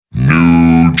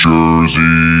Jersey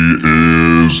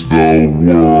is the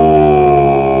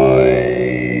world.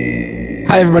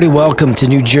 Hi, everybody. Welcome to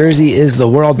New Jersey is the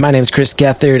World. My name is Chris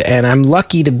Gethard, and I'm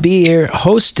lucky to be here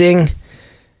hosting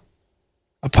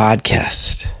a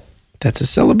podcast that's a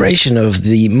celebration of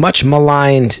the much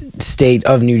maligned state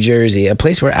of New Jersey, a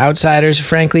place where outsiders,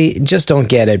 frankly, just don't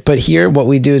get it. But here, what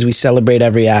we do is we celebrate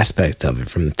every aspect of it,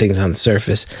 from the things on the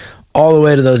surface all the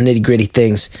way to those nitty-gritty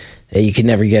things that you can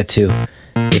never get to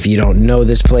if you don't know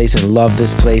this place and love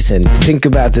this place and think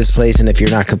about this place, and if you're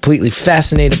not completely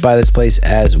fascinated by this place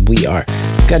as we are.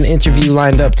 We've got an interview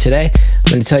lined up today. I'm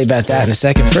going to tell you about that in a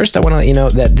second. First, I want to let you know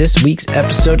that this week's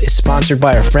episode is sponsored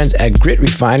by our friends at Grit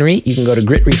Refinery. You can go to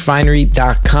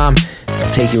gritrefinery.com.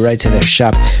 It'll take you right to their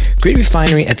shop. Grit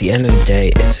Refinery, at the end of the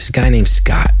day, is this guy named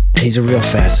Scott. He's a real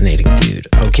fascinating dude,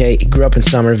 okay? He grew up in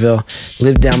Somerville,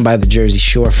 lived down by the Jersey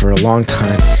Shore for a long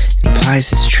time. He plies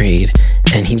his trade,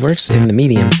 and he works in the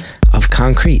medium of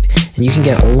concrete. And you can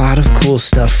get a lot of cool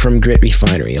stuff from Grit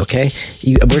Refinery, okay?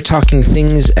 We're talking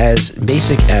things as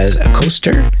basic as a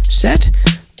coaster set,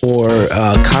 or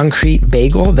a concrete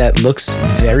bagel that looks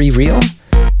very real,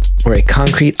 or a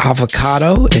concrete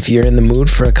avocado, if you're in the mood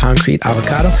for a concrete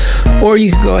avocado. Or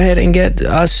you could go ahead and get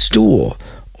a stool,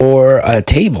 or a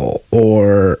table,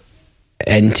 or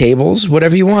end tables,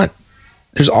 whatever you want.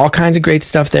 There's all kinds of great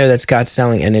stuff there that Scott's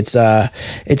selling, and it's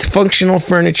functional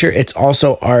furniture. It's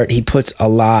also art. He puts a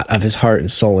lot of his heart and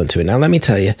soul into it. Now, let me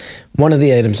tell you, one of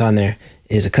the items on there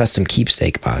is a custom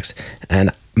keepsake box,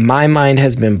 and my mind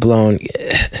has been blown.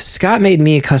 Scott made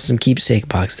me a custom keepsake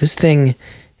box. This thing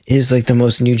is like the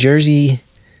most New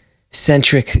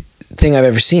Jersey-centric thing I've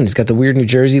ever seen. It's got the weird New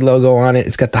Jersey logo on it.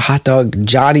 It's got the hot dog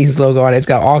Johnny's logo on it. It's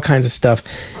got all kinds of stuff.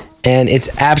 And it's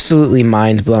absolutely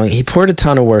mind-blowing. He poured a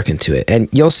ton of work into it. And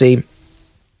you'll see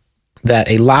that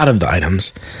a lot of the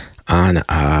items on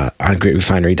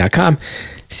gritrefinery.com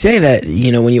say that,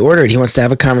 you know, when you order it, he wants to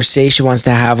have a conversation, wants to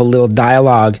have a little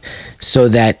dialogue so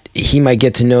that he might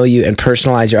get to know you and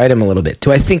personalize your item a little bit.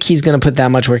 Do I think he's going to put that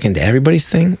much work into everybody's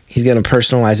thing? He's going to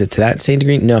personalize it to that same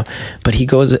degree? No. But he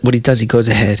goes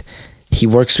ahead. He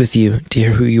works with you to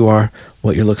hear who you are,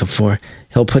 what you're looking for.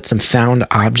 He'll put some found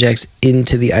objects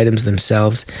into the items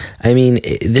themselves. I mean,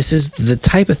 this is the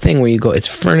type of thing where you go, it's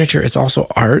furniture, it's also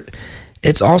art.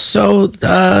 It's also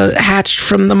hatched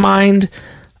from the mind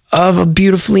of a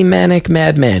beautifully manic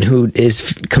madman who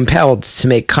is compelled to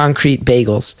make concrete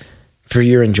bagels for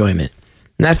your enjoyment.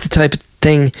 And that's the type of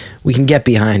thing we can get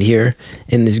behind here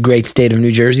in this great state of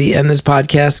New Jersey, and this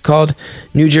podcast called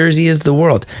New Jersey is the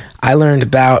World. I learned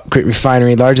about Grit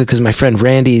Refinery largely because my friend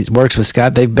Randy works with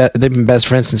Scott. They've been best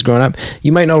friends since growing up.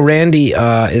 You might know Randy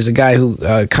is a guy who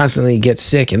constantly gets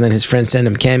sick, and then his friends send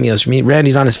him cameos from me.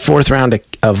 Randy's on his 4th round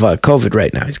of COVID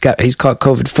right now. He's caught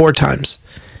COVID 4 times,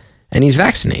 and he's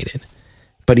vaccinated,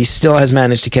 but he still has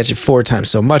managed to catch it 4 times.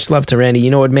 So much love to Randy.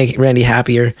 You know what would make Randy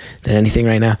happier than anything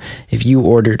right now? If you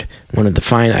ordered one of the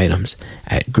fine items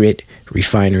at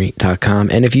gritrefinery.com.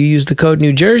 And if you use the code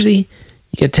New Jersey,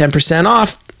 you get 10%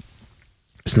 off.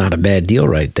 It's not a bad deal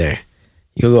right there.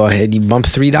 You go ahead, you bump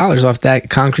 $3 off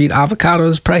that concrete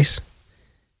avocado's price.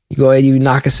 You go ahead, you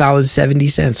knock a solid 70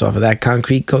 cents off of that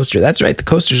concrete coaster. That's right, the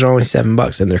coasters are only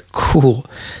 $7, and they're cool.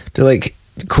 They're like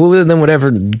cooler than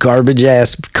whatever garbage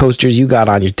ass coasters you got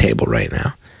on your table right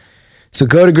now. So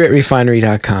go to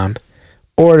gritrefinery.com,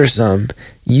 order some,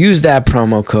 use that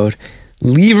promo code,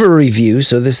 leave a review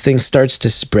so this thing starts to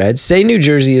spread. Say New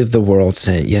Jersey is the World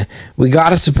sent you. We got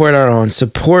to support our own,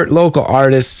 support local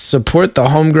artists, support the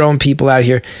homegrown people out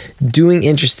here doing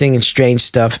interesting and strange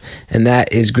stuff, and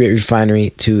that is Grit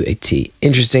Refinery to a T.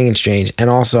 Interesting and strange, and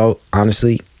also,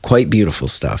 honestly, quite beautiful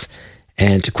stuff.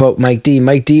 And to quote Mike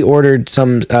D ordered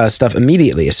some stuff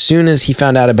immediately. As soon as he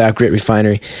found out about Grit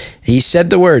Refinery, he said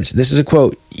the words, this is a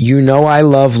quote, "You know I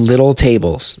love little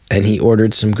tables." And he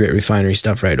ordered some Grit Refinery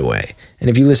stuff right away. And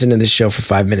if you listen to this show for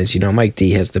 5 minutes, you know Mike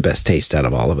D has the best taste out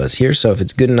of all of us here. So if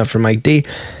it's good enough for Mike D,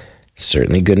 it's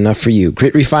certainly good enough for you.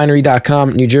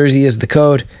 Gritrefinery.com, New Jersey is the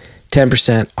code,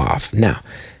 10% off. Now,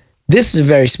 this is a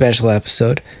very special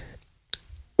episode.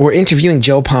 We're interviewing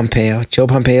Joe Pompeo. Joe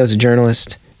Pompeo is a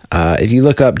journalist. If you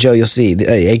look up Joe, you'll see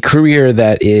a career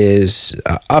that is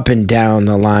up and down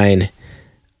the line,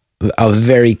 a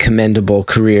very commendable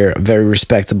career, a very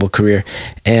respectable career.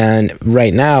 And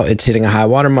right now, it's hitting a high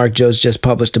watermark. Joe's just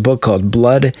published a book called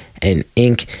Blood and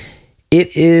Ink.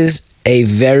 It is a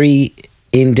very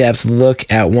in-depth look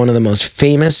at one of the most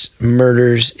famous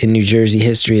murders in New Jersey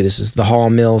history. This is the Hall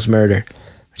Mills murder,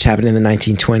 which happened in the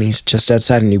 1920s, just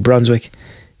outside of New Brunswick.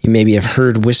 You maybe have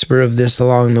heard whisper of this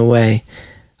along the way.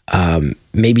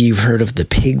 Maybe you've heard of the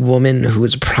pig woman, who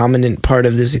was a prominent part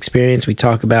of this experience. We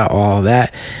talk about all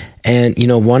that. And,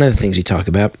 one of the things we talk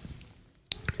about,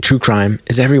 true crime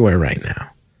is everywhere right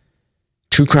now.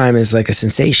 True crime is like a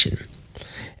sensation.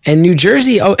 And New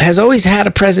Jersey has always had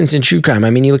a presence in true crime. I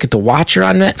mean, you look at The Watcher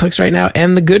on Netflix right now,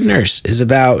 and The Good Nurse is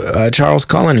about Charles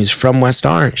Cullen, who's from West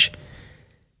Orange.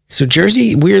 So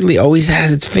Jersey weirdly always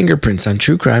has its fingerprints on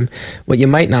true crime. What you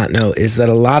might not know is that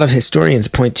a lot of historians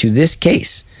point to this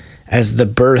case as the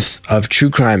birth of true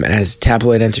crime as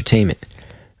tabloid entertainment.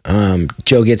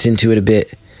 Joe gets into it a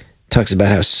bit, talks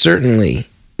about how certainly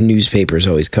newspapers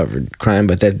always covered crime,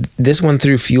 but that this one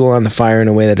threw fuel on the fire in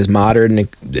a way that is modern. And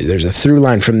there's a through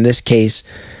line from this case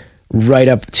right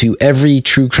up to every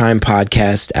true crime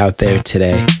podcast out there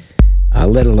today,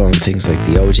 let alone things like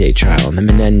the OJ trial and the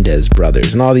Menendez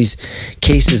brothers and all these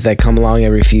cases that come along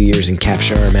every few years and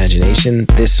capture our imagination.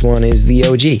 This one is the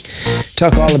OG.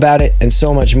 Talk all about it and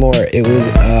so much more. It was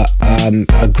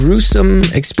a gruesome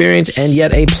experience and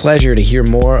yet a pleasure to hear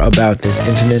more about this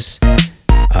infamous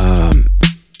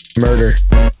murder,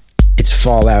 its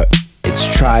fallout,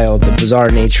 its trial, the bizarre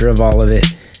nature of all of it.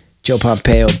 Joe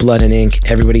Pompeo, Blood and Ink.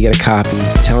 Everybody get a copy.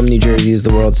 Tell them New Jersey is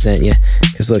the world sent you.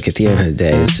 Because look, at the end of the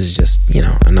day, this is just,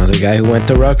 another guy who went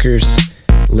to Rutgers,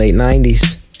 late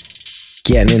 90s,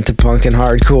 getting into punk and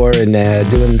hardcore and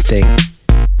doing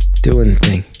the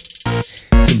thing.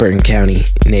 He's a Bergen County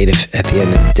native at the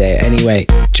end of the day. Anyway,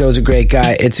 Joe's a great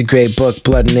guy. It's a great book,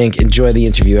 Blood and Ink. Enjoy the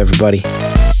interview, everybody.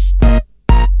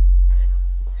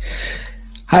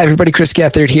 Hi, everybody. Chris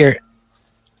Gethard here.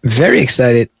 Very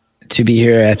excited to be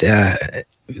here at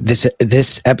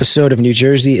this episode of New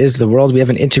Jersey is the World. We have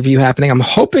an interview happening. I'm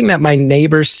hoping that my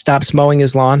neighbor stops mowing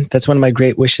his lawn. That's one of my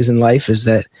great wishes in life, is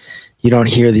that you don't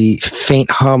hear the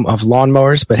faint hum of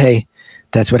lawnmowers. But hey,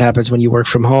 that's what happens when you work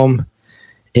from home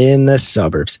in the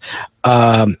suburbs.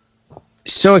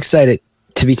 So excited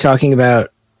to be talking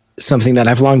about something that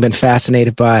I've long been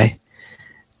fascinated by.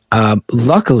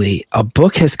 Luckily, a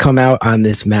book has come out on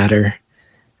this matter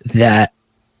that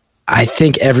I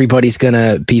think everybody's going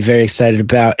to be very excited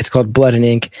about. It's called Blood and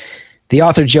Ink. The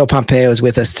author, Joe Pompeo, is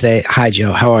with us today. Hi,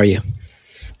 Joe. How are you?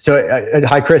 So,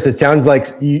 hi, Chris. It sounds like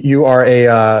you are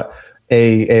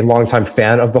a longtime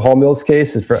fan of the Hall Mills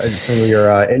case from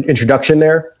your introduction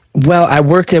there. Well, I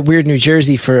worked at Weird New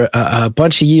Jersey for a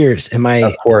bunch of years in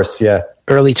my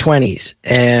early 20s,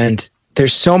 and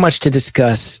there's so much to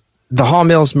discuss. The Hall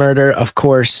Mills murder, of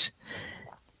course.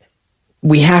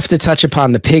 We have to touch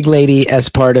upon the pig lady as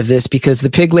part of this, because the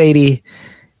pig lady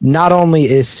not only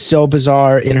is so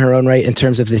bizarre in her own right in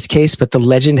terms of this case, but the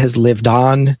legend has lived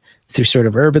on through sort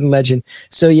of urban legend.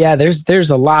 So yeah, there's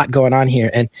a lot going on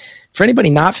here. And for anybody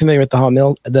not familiar with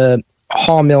the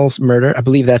Hall Mills murder, I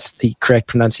believe that's the correct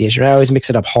pronunciation. I always mix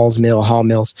it up, Hall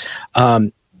Mills.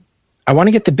 I want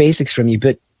to get the basics from you,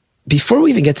 but before we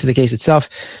even get to the case itself,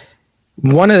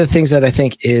 one of the things that I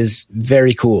think is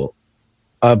very cool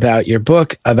about your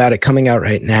book, about it coming out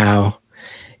right now,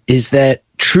 is that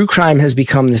true crime has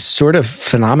become this sort of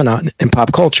phenomenon in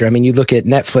pop culture. I mean, you look at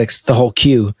Netflix, the whole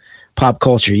queue, pop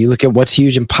culture. You look at what's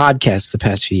huge in podcasts the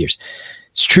past few years.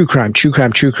 It's true crime,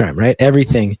 right?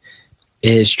 Everything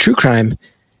is true crime.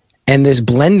 And this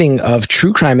blending of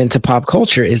true crime into pop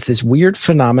culture is this weird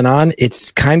phenomenon.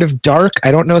 It's kind of dark.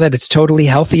 I don't know that it's totally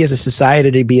healthy as a society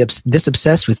to be this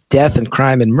obsessed with death and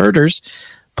crime and murders,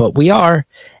 but we are.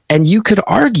 And you could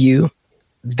argue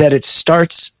that it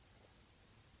starts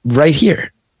right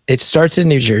here. It starts in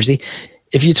New Jersey.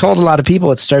 If you told a lot of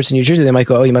people it starts in New Jersey, they might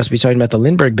go, oh, you must be talking about the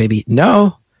Lindbergh baby.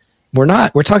 No, we're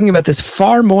not. We're talking about this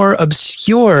far more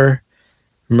obscure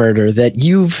murder that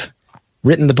you've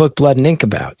written the book Blood and Ink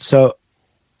about. So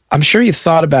I'm sure you've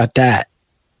thought about that.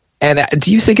 And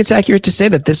do you think it's accurate to say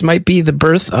that this might be the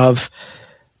birth of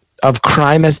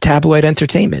crime as tabloid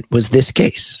entertainment? Was this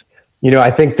case? I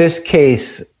think this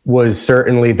case was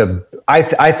certainly I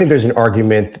think there's an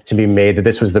argument to be made that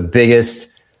this was the biggest,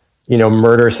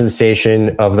 murder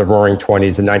sensation of the Roaring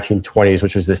 20s, the 1920s,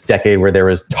 which was this decade where there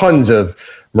was tons of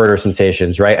murder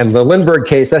sensations, right? And the Lindbergh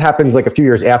case, that happens like a few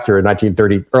years after, early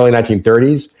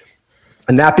 1930s.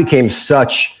 And that became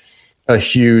such a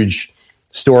huge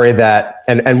story that,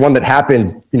 and one that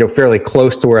happened, fairly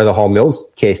close to where the Hall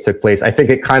Mills case took place. I think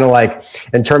it kind of like,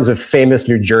 in terms of famous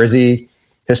New Jersey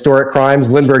historic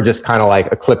crimes, Lindbergh just kind of like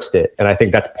eclipsed it. And I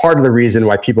think that's part of the reason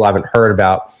why people haven't heard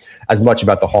as much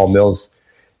about the Hall Mills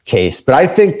case. But I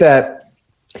think that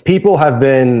people have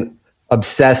been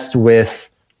obsessed with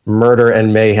murder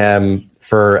and mayhem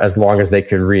for as long as they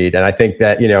could read. And I think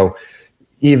that,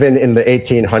 even in the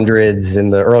 1800s,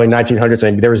 in the early 1900s,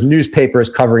 and there was newspapers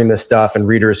covering this stuff and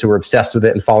readers who were obsessed with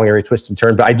it and following every twist and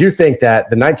turn. But I do think that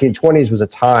the 1920s was a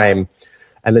time,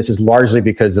 and this is largely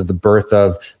because of the birth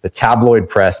of the tabloid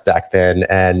press back then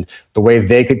and the way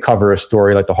they could cover a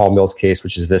story like the Hall Mills case,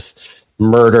 which is this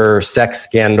murder, sex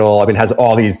scandal. I mean, it has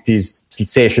all these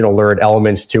sensational lurid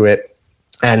elements to it.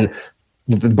 And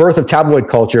the birth of tabloid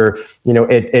culture,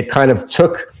 it kind of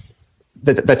took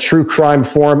the true crime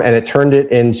form and it turned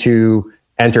it into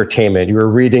entertainment. You were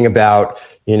reading about,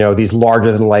 these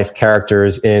larger than life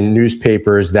characters in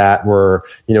newspapers that were,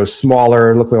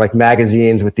 smaller, looking like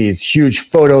magazines with these huge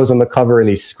photos on the cover and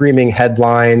these screaming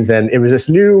headlines. And it was this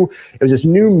new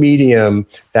medium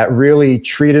that really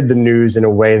treated the news in a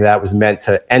way that was meant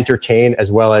to entertain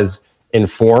as well as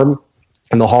inform.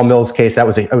 In the Hall Mills case, it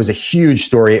was a huge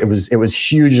story. It was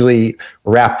hugely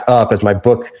wrapped up, as my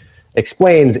book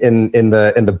explains, in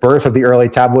the birth of the early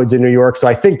tabloids in New York. So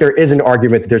I think there is an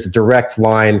argument that there's a direct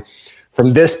line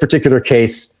from this particular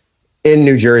case in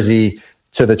New Jersey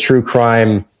to the true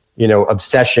crime,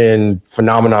 obsession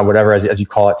phenomenon, whatever as you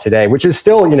call it today, which is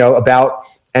still, about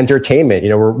entertainment.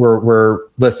 We're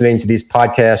listening to these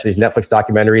podcasts, these Netflix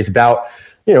documentaries about,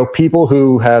 people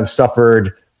who have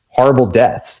suffered horrible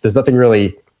deaths. There's nothing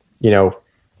really,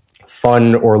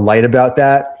 fun or light about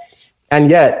that. And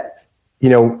yet,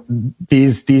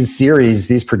 these series,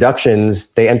 these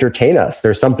productions, they entertain us.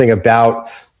 There's something about,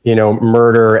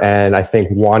 murder and I think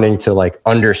wanting to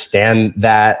understand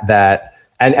that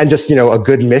and just, a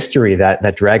good mystery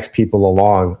that drags people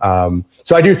along.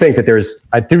 So I do think that there's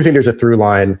a through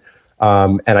line.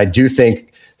 And I do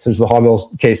think since the Hall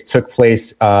Mills case took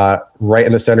place right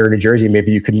in the center of New Jersey,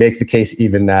 maybe you could make the case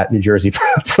even that New Jersey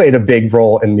played a big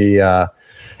role in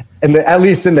at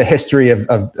least in the history of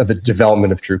the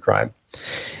development of true crime.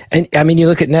 And I mean, you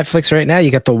look at Netflix right now,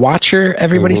 you got The Watcher,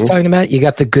 everybody's talking about. You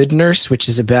got The Good Nurse, which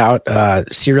is about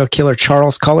serial killer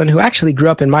Charles Cullen, who actually grew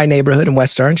up in my neighborhood in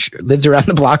West Orange, lived around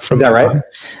the block from Is that right? Mom.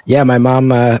 Yeah, my mom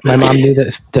knew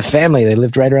the family. They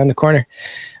lived right around the corner.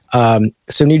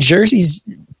 So New Jersey's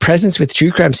presence with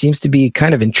true crime seems to be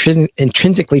kind of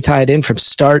intrinsically tied in from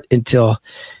start until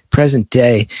present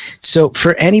day. So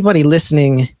for anybody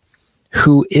listening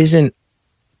who isn't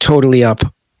totally up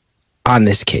on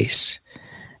this case,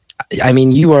 I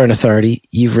mean, you are an authority.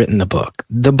 You've written the book.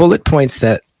 The bullet points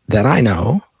that I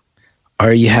know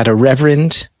are: you had a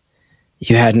reverend,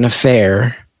 you had an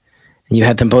affair, and you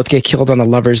had them both get killed on a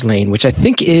lover's lane, which I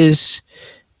think is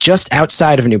just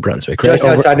outside of New Brunswick, right? Just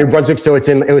outside New Brunswick. So it's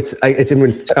in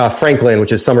Franklin,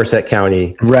 which is Somerset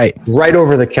County, right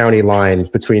over the county line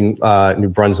between New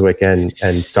Brunswick and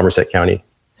Somerset County.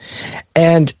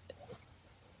 And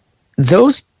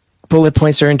those bullet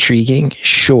points are intriguing,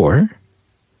 sure.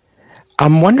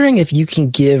 I'm wondering if you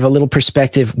can give a little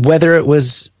perspective, whether it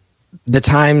was the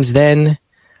times then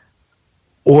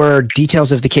or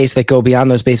details of the case that go beyond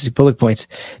those basic bullet points.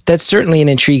 That's certainly an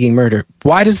intriguing murder.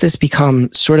 Why does this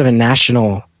become sort of a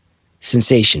national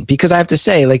sensation? Because I have to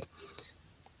say,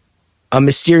 a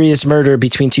mysterious murder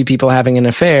between two people having an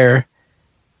affair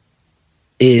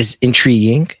is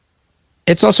intriguing.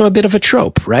 It's also a bit of a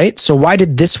trope, right? So why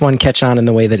did this one catch on in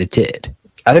the way that it did?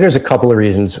 I think there's a couple of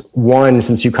reasons. One,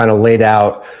 since you kind of laid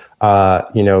out,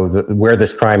 where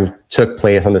this crime took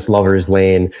place on this lover's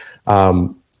lane,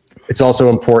 it's also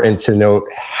important to note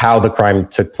how the crime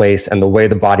took place and the way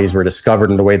the bodies were discovered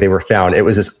and the way they were found. It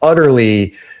was this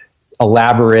utterly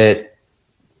elaborate,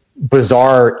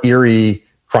 bizarre, eerie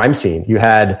crime scene. You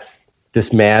had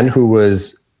this man who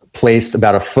was placed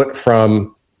about a foot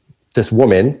from this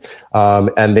woman,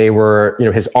 and they were,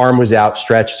 his arm was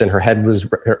outstretched and her head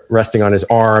was resting on his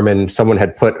arm, and someone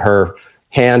had put her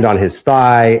hand on his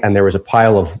thigh, and there was a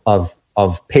pile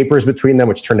of papers between them,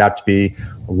 which turned out to be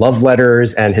love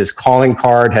letters, and his calling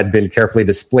card had been carefully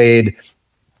displayed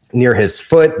near his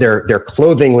foot. Their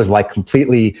clothing was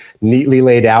completely neatly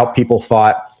laid out. People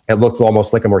thought it looked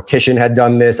almost like a mortician had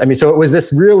done this. I mean, so it was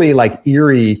this really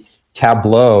eerie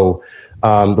tableau,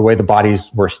 the way the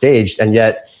bodies were staged, and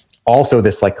yet also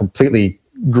this completely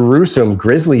gruesome,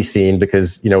 grisly scene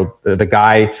because, the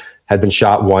guy had been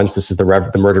shot once. This is the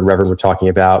murdered reverend we're talking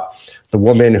about. The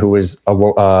woman who was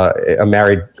a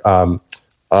married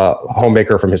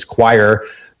homemaker from his choir,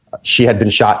 she had been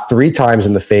shot 3 times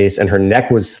in the face and her neck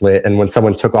was slit. And when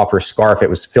someone took off her scarf, it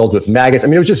was filled with maggots. I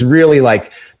mean, it was just really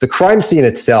the crime scene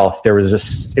itself. It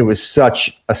was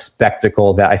such a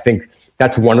spectacle that I think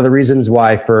that's one of the reasons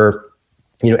why for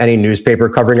any newspaper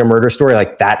covering a murder story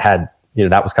that had,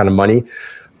 that was kind of money.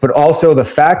 But also the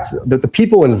fact that the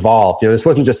people involved, this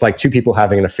wasn't just 2 people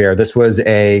having an affair. This was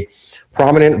a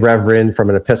prominent reverend from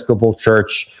an Episcopal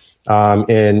church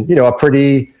in, a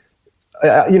pretty,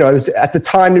 it was, at the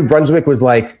time, New Brunswick was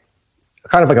like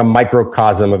kind of like a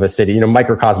microcosm of a city,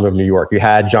 microcosm of New York. You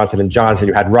had Johnson & Johnson,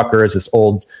 you had Rutgers, this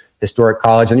old historic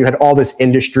college, and you had all this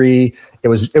industry. It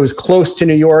was close to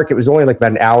New York. It was only like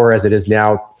about an hour as it is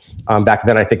now. Back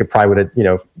then, I think it probably would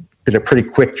have, been a pretty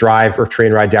quick drive or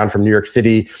train ride down from New York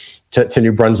City to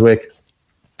New Brunswick.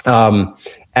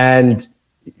 And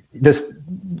this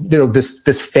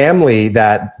family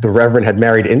that the Reverend had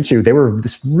married into, they were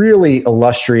this really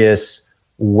illustrious,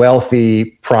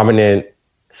 wealthy, prominent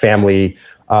family,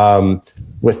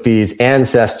 with these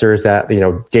ancestors that,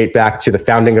 date back to the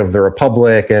founding of the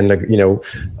Republic and,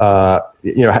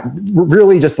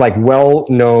 really just like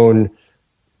well-known,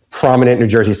 prominent New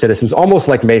Jersey citizens, almost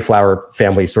like Mayflower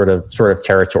family sort of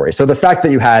territory. So the fact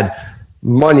that you had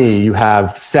money, you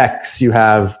have sex, you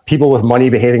have people with money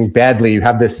behaving badly, you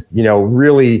have this,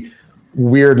 really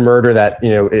weird murder that,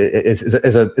 is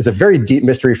a very deep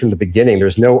mystery from the beginning.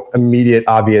 There's no immediate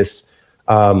obvious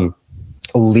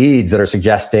leads that are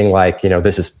suggesting like,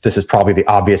 this is probably the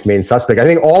obvious main suspect. I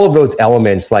think all of those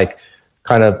elements like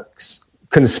kind of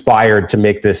conspired to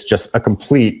make this just a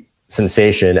complete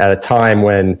sensation at a time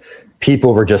when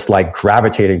people were just like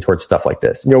gravitating towards stuff like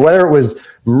this. Whether it was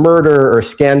murder or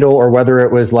scandal, or whether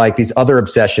it was like these other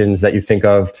obsessions that you think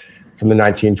of from the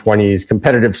 1920s,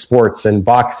 competitive sports and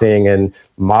boxing and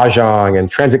mahjong and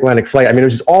transatlantic flight. I mean, it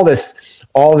was just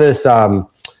all this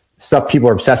stuff people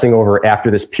are obsessing over after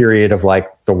this period of like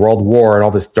the World War and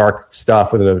all this dark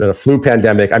stuff with a flu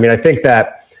pandemic. I mean, I think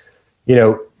that,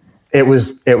 it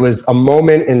was a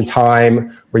moment in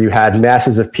time where you had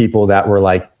masses of people that were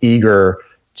like eager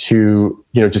to,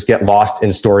 just get lost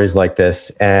in stories like this.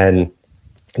 And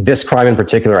this crime in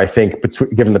particular, I think,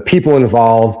 given the people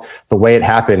involved, the way it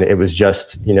happened, it was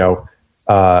just,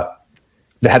 that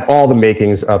had all the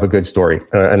makings of a good story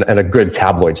and a good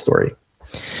tabloid story.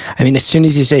 I mean, as soon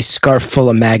as you say scarf full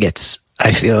of maggots,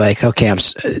 I feel like, okay,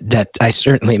 I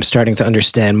certainly am starting to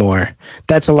understand more.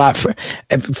 That's a lot for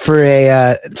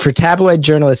tabloid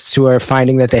journalists who are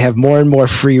finding that they have more and more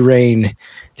free reign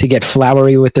to get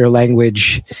flowery with their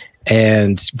language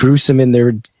and gruesome in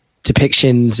their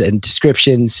depictions and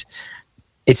descriptions.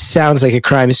 It sounds like a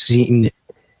crime scene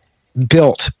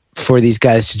built for these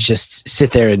guys to just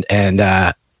sit there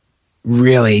and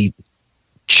really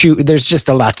chew. There's just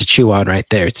a lot to chew on right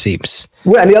there, it seems.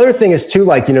 Well, and the other thing is too,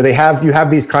 like, you have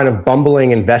these kind of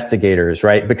bumbling investigators,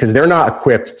 right? Because they're not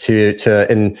equipped to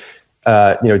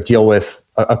deal with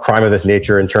a crime of this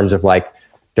nature in terms of like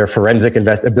their forensic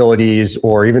abilities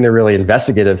or even their really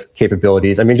investigative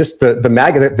capabilities. I mean, just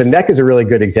the neck is a really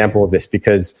good example of this,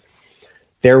 because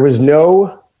there was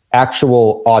no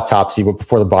actual autopsy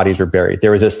before the bodies were buried.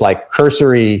 There was this like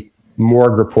cursory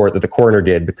morgue report that the coroner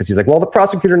did, because he's like, well, the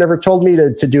prosecutor never told me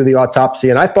to do the autopsy,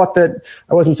 and I thought that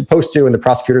I wasn't supposed to. And the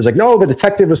prosecutor's like, no, the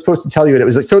detective was supposed to tell you. And it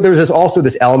was like, so there was also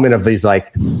this element of these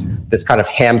like this kind of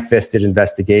ham-fisted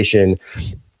investigation.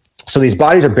 So these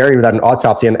bodies are buried without an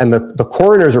autopsy, and the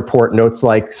coroner's report notes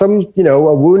like some, a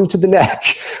wound to the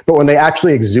neck. But when they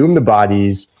actually exhume the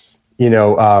bodies,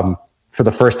 for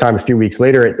the first time a few weeks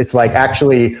later, it's like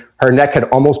actually her neck had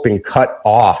almost been cut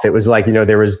off. It was like,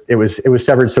 it was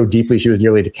severed so deeply she was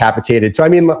nearly decapitated. So I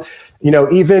mean,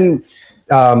 even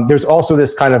there's also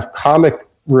this kind of comic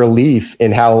relief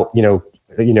in how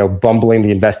bumbling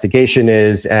the investigation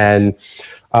is, and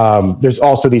there's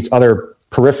also these other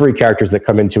periphery characters that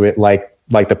come into it, like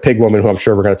the pig woman, who I'm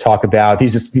sure we're going to talk about.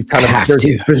 There's this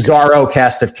bizarro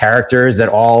cast of characters that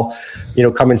all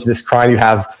come into this crime. You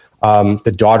have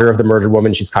the daughter of the murdered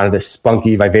woman. She's kind of this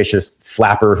spunky, vivacious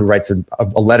flapper who writes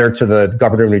a letter to the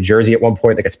governor of New Jersey at one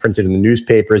point that gets printed in the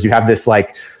newspapers. You have this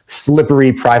like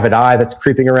slippery private eye that's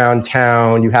creeping around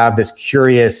town. You have this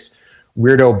curious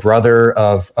weirdo brother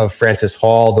of Frances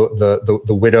Hall, the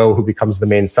widow who becomes the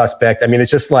main suspect. I mean,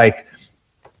 it's just like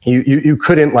you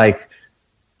couldn't like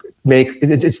make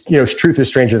it's truth is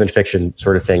stranger than fiction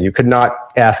sort of thing. You could not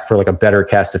ask for like a better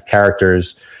cast of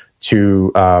characters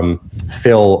to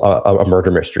fill a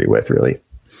murder mystery with, really.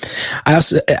 I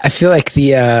feel like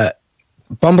the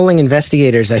bumbling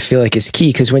investigators, I feel like, is key,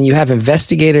 because when you have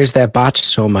investigators that botch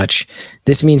so much,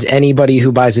 this means anybody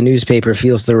who buys a newspaper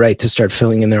feels the right to start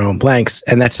filling in their own blanks,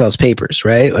 and that sells papers,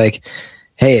 right? Like,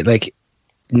 hey, like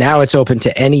now it's open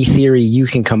to any theory you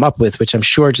can come up with, which I'm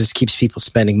sure just keeps people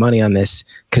spending money on this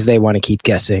because they want to keep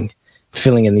guessing,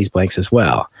 filling in these blanks as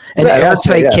well. An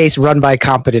airtight case run by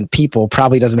competent people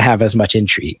probably doesn't have as much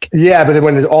intrigue. Yeah, but then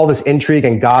when there's all this intrigue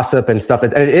and gossip and stuff,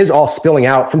 and it is all spilling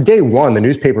out from day one, the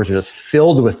newspapers are just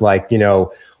filled with like,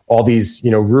 all these,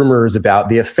 rumors about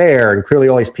the affair, and clearly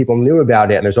all these people knew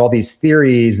about it. And there's all these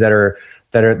theories that are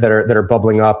that are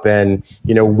bubbling up, and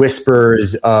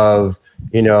whispers of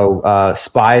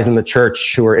spies in the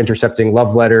church who are intercepting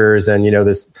love letters, and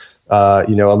this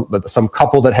some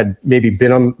couple that had maybe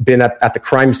been at the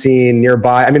crime scene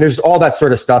nearby. I mean, there's all that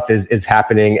sort of stuff is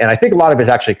happening, and I think a lot of it is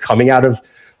actually coming out of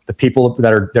the people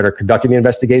that are conducting the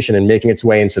investigation and making its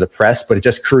way into the press. But it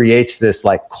just creates this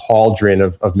like cauldron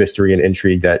of mystery and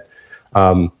intrigue that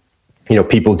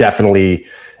people definitely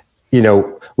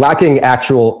lacking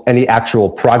any actual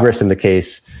progress in the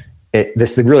case.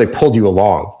 This really pulled you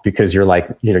along because you're like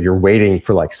you're waiting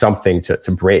for like something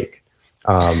to break.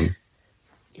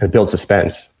 It builds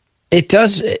suspense. It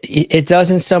does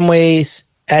in some ways,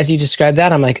 as you described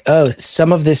that. I'm like, oh,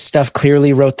 some of this stuff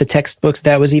clearly wrote the textbooks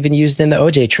that was even used in the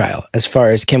OJ trial. As far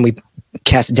as, can we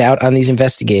cast doubt on these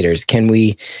investigators? Can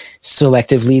we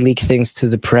selectively leak things to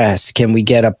the press? Can we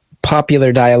get a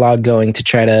popular dialogue going to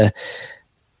try to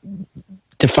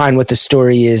define what the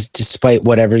story is, despite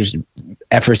whatever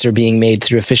efforts are being made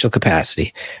through official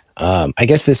capacity? I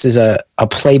guess this is a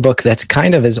playbook that's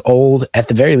kind of as old, at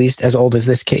the very least, as old as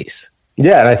this case.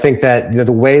 Yeah, and I think that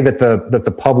the way that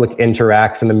the public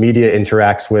interacts and the media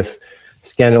interacts with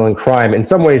scandal and crime, in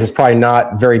some ways, is probably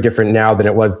not very different now than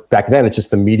it was back then. It's just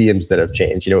the mediums that have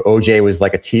changed. OJ was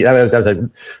like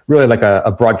really like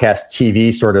a broadcast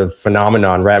TV sort of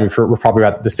phenomenon, right? I mean, we're probably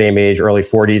about the same age, early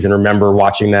 40s, and remember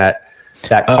watching that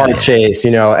car chase,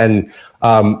 and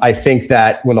I think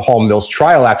that when the Hall Mills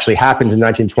trial actually happens in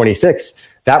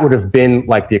 1926, that would have been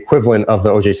like the equivalent of the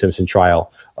O.J. Simpson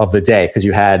trial of the day, because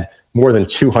you had more than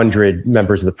 200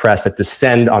 members of the press that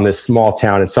descend on this small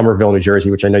town in Somerville, New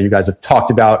Jersey, which I know you guys have talked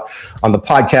about on the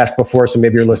podcast before, so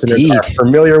maybe your listeners are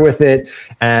familiar with it.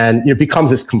 And it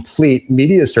becomes this complete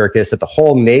media circus that the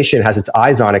whole nation has its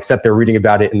eyes on, except they're reading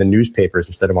about it in the newspapers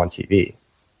instead of on TV.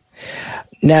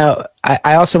 Now,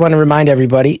 I also want to remind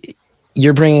everybody,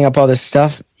 you're bringing up all this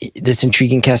stuff, this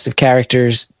intriguing cast of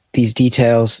characters, these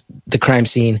details, the crime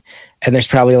scene, and there's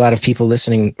probably a lot of people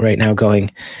listening right now going,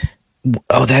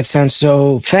 oh, that sounds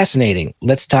so fascinating.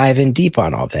 Let's dive in deep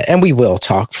on all that. And we will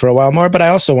talk for a while more, but I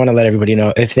also want to let everybody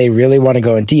know, if they really want to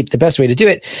go in deep, the best way to do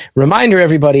it, reminder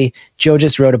everybody, Joe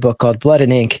just wrote a book called Blood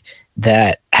and Ink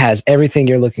that has everything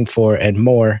you're looking for and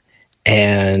more.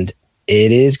 And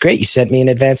it is great. You sent me an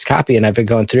advanced copy and I've been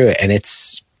going through it, and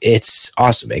it's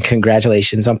awesome. And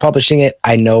congratulations on publishing it.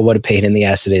 I know what a pain in the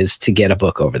ass it is to get a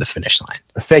book over the finish line.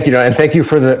 Thank you. And thank you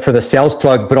for the sales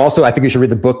plug, but also I think you should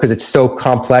read the book because it's so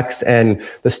complex and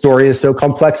the story is so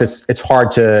complex. It's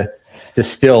hard to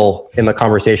distill in the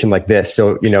conversation like this.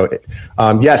 So,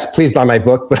 yes, please buy my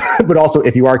book, but also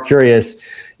if you are curious,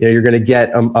 you're going to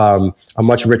get a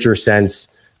much richer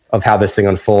sense of how this thing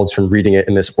unfolds from reading it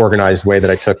in this organized way that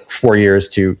I took 4 years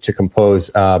to compose,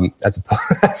 as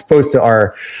opposed to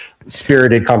our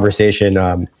spirited conversation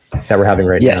that we're having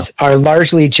right now. Yes, our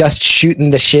largely just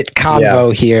shooting the shit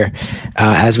convo here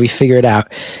as we figure it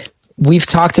out. We've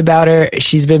talked about her.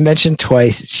 She's been mentioned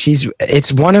twice.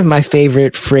 It's one of my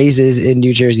favorite phrases in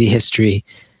New Jersey history.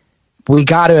 We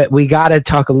gotta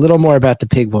talk a little more about the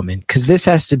pig woman, because this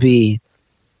has to be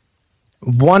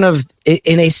one of,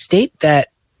 in a state that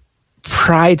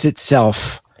prides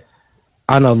itself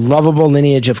on a lovable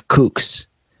lineage of kooks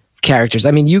characters.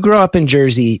 I mean, you grow up in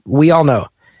Jersey, we all know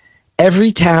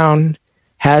every town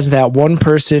has that one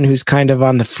person who's kind of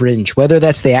on the fringe, whether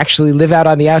that's they actually live out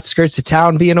on the outskirts of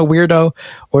town being a weirdo,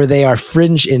 or they are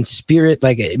fringe in spirit.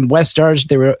 Like in West Orange,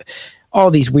 there were all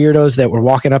these weirdos that were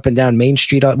walking up and down Main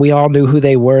Street. We all knew who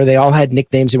they were. They all had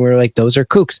nicknames and we were like, those are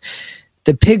kooks.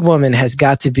 The pig woman has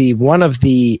got to be one of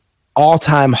the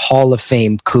all-time Hall of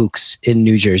Fame kooks in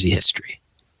New Jersey history.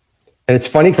 And it's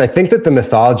funny because I think that the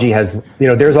mythology has,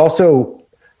 there's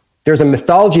a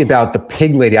mythology about the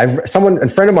pig lady. A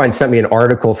friend of mine sent me an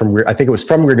article I think it was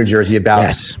from Weird New Jersey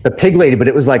about the pig lady, but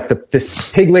it was like this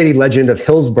pig lady legend of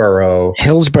Hillsborough,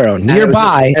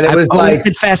 nearby. And I've always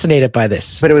been fascinated by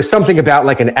this. But it was something about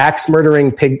like an axe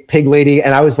murdering pig lady.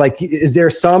 And I was like,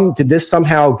 did this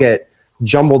somehow get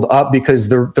jumbled up? Because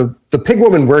the pig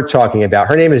woman we're talking about,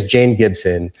 her name is Jane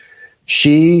Gibson.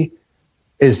 She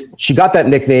got that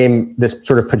nickname, this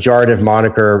sort of pejorative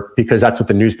moniker, because that's what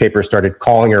the newspaper started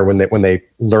calling her when they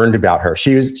learned about her.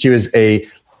 She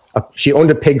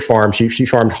owned a pig farm. She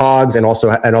farmed hogs and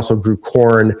also grew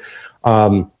corn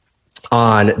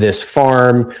on this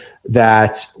farm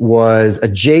that was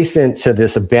adjacent to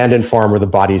this abandoned farm where the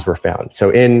bodies were found.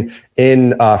 So in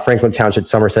Franklin Township,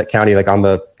 Somerset County, like on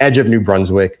the edge of New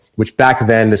Brunswick, which back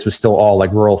then this was still all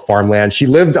like rural farmland. She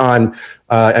lived on,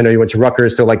 I know you went to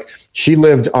Rutgers, so like she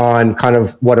lived on kind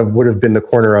of what would have been the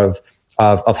corner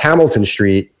of Hamilton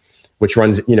Street, which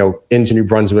runs, into New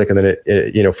Brunswick, and then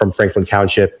it from Franklin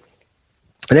Township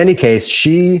In any case,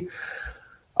 she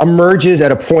emerges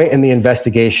at a point in the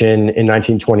investigation in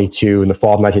 1922, in the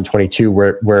fall of 1922,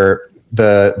 where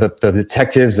the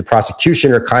detectives, the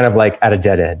prosecution are kind of like at a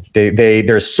dead end.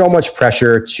 There's so much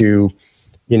pressure to,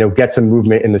 get some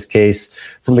movement in this case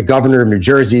from the governor of New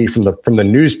Jersey, from the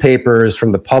newspapers,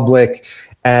 from the public,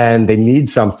 and they need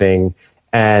something.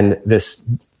 And this,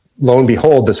 lo and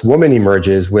behold, this woman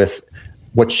emerges with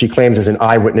what she claims is an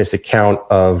eyewitness account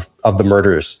of the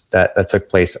murders that took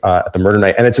place at the murder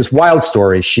night. And it's this wild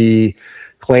story. She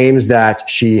claims that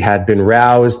she had been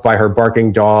roused by her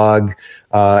barking dog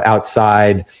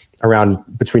outside around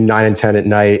between 9 and 10 at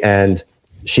night. And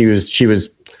she was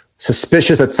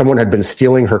suspicious that someone had been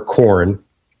stealing her corn.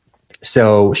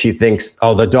 So she thinks,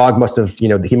 oh, the dog must have,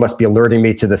 he must be alerting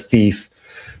me to the thief.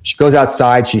 She goes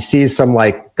outside. She sees some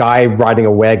guy riding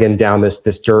a wagon down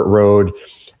this dirt road,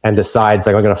 and decides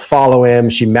I'm going to follow him.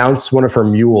 She mounts one of her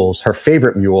mules, her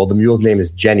favorite mule. The mule's name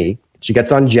is Jenny. She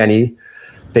gets on Jenny.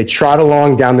 They trot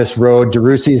along down this road,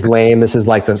 DeRussey's Lane. This is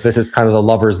this is kind of the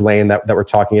lover's lane that we're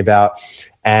talking about.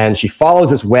 And she follows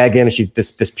this wagon.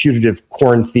 This putative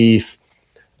corn thief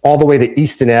all the way to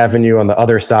Easton Avenue on the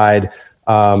other side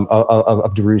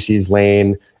of DeRussey's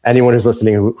Lane. Anyone who's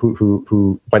listening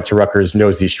who went to Rutgers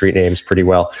knows these street names pretty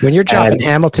well. When you're dropping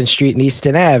Hamilton Street and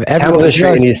Easton Ave, Hamilton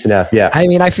Street and Easton Ave, yeah. I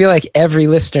mean, I feel like every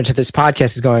listener to this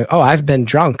podcast is going, "Oh, I've been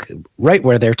drunk," right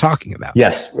where they're talking about.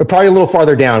 Yes, probably a little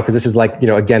farther down because this is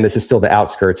again, this is still the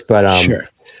outskirts. But sure.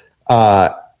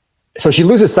 So she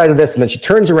loses sight of this, and then she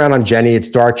turns around on Jenny.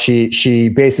 It's dark. She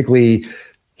basically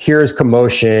hears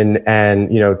commotion, and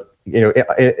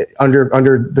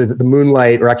under the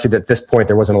moonlight, or actually at this point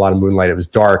there wasn't a lot of moonlight, it was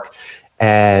dark,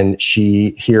 and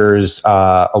she hears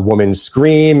a woman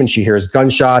scream, and she hears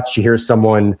gunshots. She hears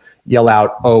someone yell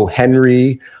out, "Oh,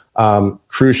 Henry!"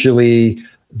 Crucially,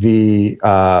 the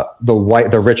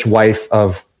rich wife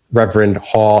of Reverend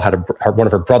Hall had one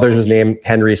of her brothers was named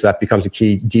Henry, so that becomes a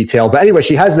key detail. But anyway,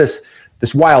 she has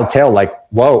this wild tale,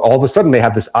 whoa, all of a sudden they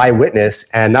have this eyewitness,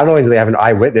 and not only do they have an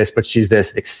eyewitness, but she's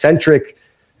this eccentric,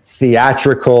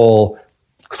 theatrical,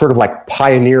 sort of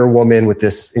pioneer woman with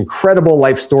this incredible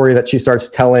life story that she starts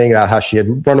telling about how she had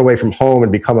run away from home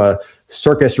and become a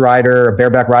circus rider, a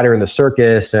bareback rider in the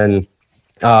circus. And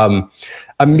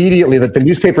immediately the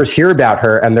newspapers hear about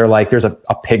her, and they're like, there's a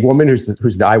pig woman who's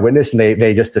the eyewitness, and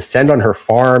they just descend on her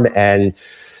farm. And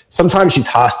sometimes she's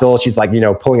hostile. She's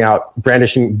pulling out,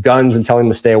 brandishing guns and telling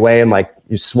them to stay away, and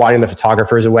swatting the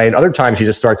photographers away. And other times she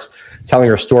just starts telling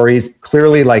her stories.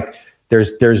 Clearly,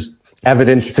 there's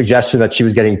evidence, suggestion that she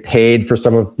was getting paid for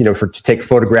some of, to take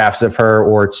photographs of her,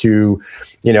 or to,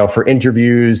 for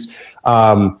interviews.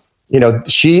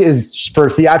 She is, for a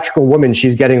theatrical woman,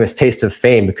 she's getting this taste of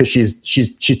fame because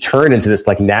she's turned into this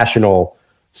national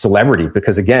celebrity,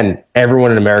 because again,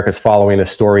 everyone in America is following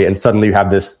this story. And suddenly you have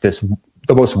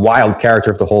the most wild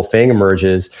character of the whole thing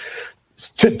emerges,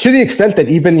 to the extent that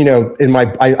even,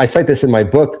 I cite this in my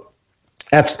book,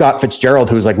 F. Scott Fitzgerald,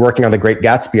 who was working on The Great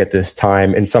Gatsby at this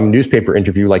time, in some newspaper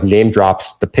interview, name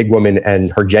drops the pig woman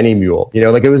and her Jenny mule.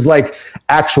 It was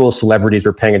actual celebrities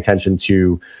were paying attention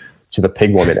to the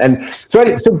pig woman. And so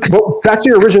back to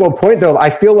your original point, though, I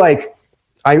feel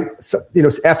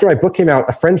after my book came out,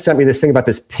 a friend sent me this thing about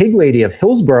this pig lady of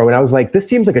Hillsborough, and I was like, this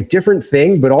seems like a different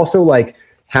thing, but also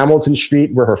Hamilton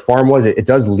Street, where her farm was, it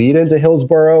does lead into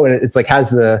Hillsborough, and it's has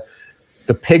the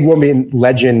pig woman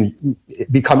legend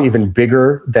become even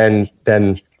bigger than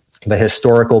the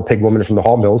historical pig woman from the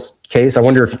Hall Mills case. I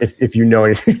wonder if you know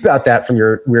anything about that from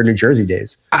your Weird New Jersey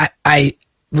days. I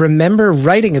remember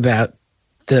writing about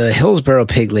the Hillsborough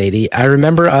pig lady. I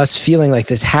remember us feeling like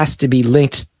this has to be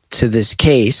linked to this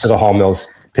case. To the Hall Mills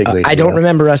pig lady. I don't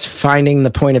remember us finding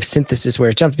the point of synthesis where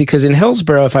it jumped, because in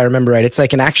Hillsborough, if I remember right, it's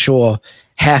an actual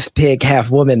half pig, half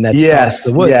woman that's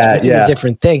the woods, which is a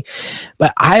different thing.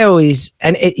 But I always,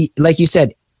 and like you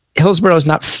said, Hillsborough is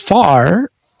not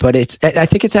far, but I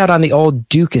think it's out on the old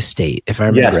Duke Estate, if I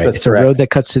remember right. It's correct. A road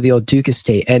that cuts through the old Duke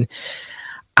Estate. And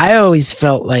I always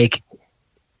felt like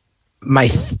my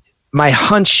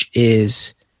hunch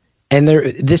is, and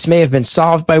this may have been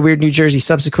solved by Weird New Jersey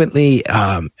subsequently.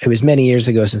 It was many years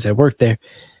ago since I worked there,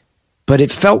 but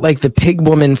it felt like the pig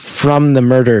woman from the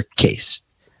murder case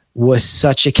was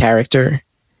such a character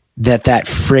that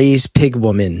phrase pig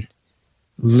woman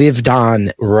lived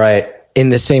on, right, in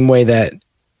the same way that,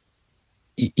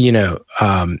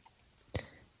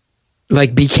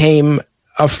 became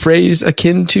a phrase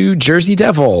akin to Jersey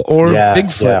Devil or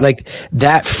Bigfoot. Yeah.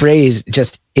 That phrase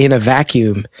just in a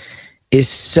vacuum is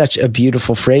such a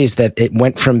beautiful phrase that it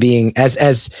went from being,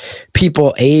 as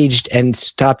people aged and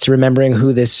stopped remembering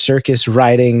who this circus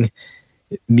riding,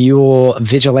 mule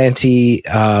vigilante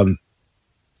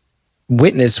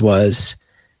witness was,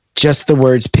 just the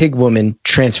words pig woman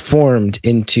transformed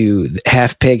into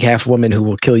half pig, half woman who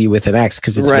will kill you with an axe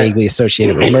because it's vaguely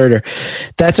associated with murder.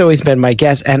 That's always been my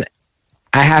guess. And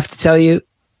I have to tell you,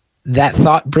 that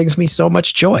thought brings me so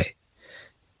much joy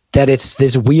that it's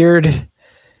this weird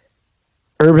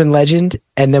urban legend.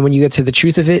 And then when you get to the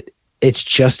truth of it, it's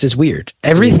just as weird.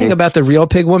 Everything about the real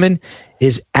pig woman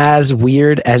is as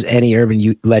weird as any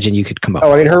urban legend you could come up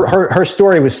with. I mean, her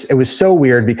story was so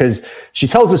weird because she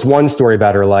tells this one story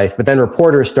about her life, but then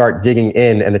reporters start digging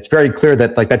in, and it's very clear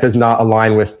that like that does not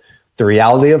align with the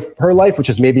reality of her life, which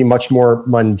is maybe much more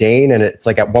mundane. And it's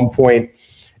like at one point,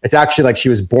 it's actually like she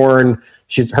was born.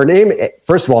 Her name,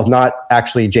 first of all, is not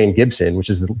actually Jane Gibson, which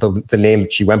is the name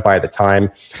that she went by at the time.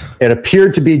 It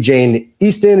appeared to be Jane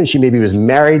Easton, and she maybe was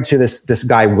married to this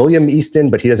guy, William Easton,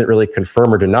 but he doesn't really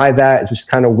confirm or deny that. It's just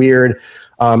kind of weird.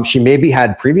 She maybe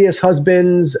had previous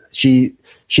husbands. She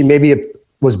maybe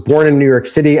was born in New York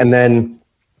City and then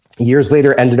years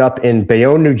later ended up in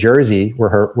Bayonne, New Jersey, where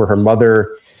her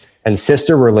mother and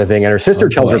sister were living. And her sister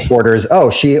tells reporters,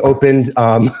 she opened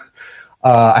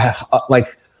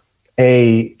like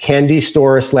a candy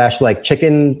store / like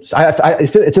chicken.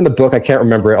 It's in the book. I can't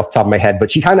remember it off the top of my head, but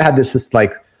she kind of had this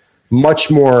like much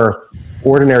more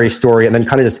ordinary story, and then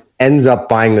kind of just ends up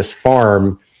buying this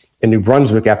farm in New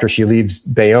Brunswick after she leaves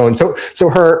Bayonne. So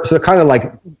kind of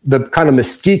like the kind of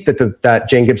mystique that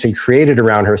Jane Gibson created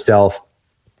around herself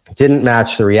didn't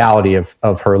match the reality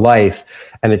of her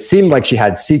life, and it seemed like she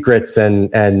had secrets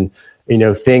and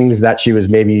things that she was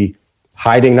maybe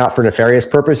hiding, not for nefarious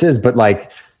purposes, but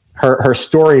like her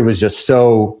story was just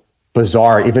so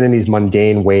bizarre, even in these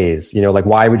mundane ways. Like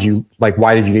why did you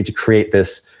need to create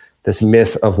this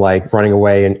myth of like running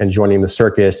away and joining the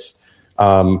circus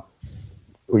in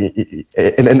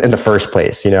the first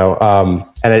place? And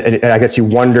I guess you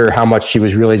wonder how much she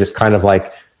was really just kind of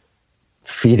like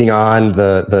feeding on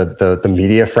the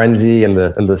media frenzy and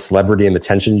the celebrity and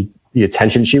the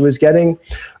attention she was getting.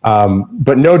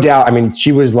 But no doubt, I mean,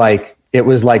 she was like, it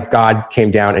was like God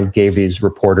came down and gave these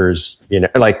reporters,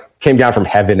 like came down from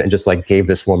heaven and just like gave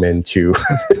this woman to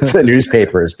the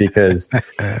newspapers because, it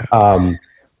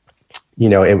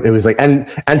was like, and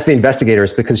to the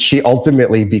investigators, because she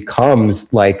ultimately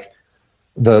becomes like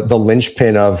the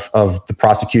linchpin of the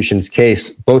prosecution's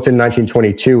case, both in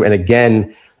 1922 and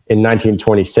again in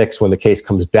 1926, when the case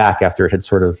comes back after it had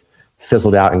sort of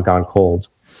fizzled out and gone cold.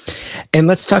 And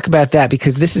let's talk about that,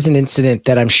 because this is an incident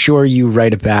that I'm sure you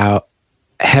write about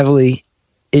heavily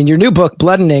in your new book,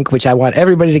 Blood and Ink, which I want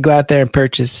everybody to go out there and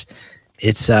purchase.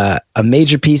 It's a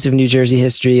major piece of New Jersey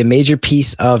history, a major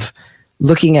piece of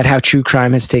looking at how true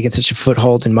crime has taken such a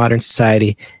foothold in modern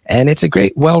society. And it's a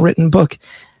great, well-written book.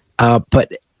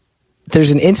 But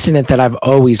there's an incident that I've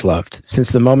always loved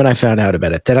since the moment I found out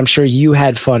about it, that I'm sure you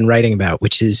had fun writing about,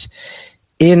 which is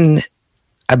in,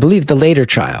 I believe, the later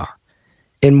trial,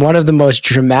 in one of the most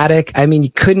dramatic, I mean, you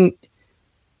couldn't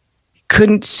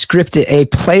script it. A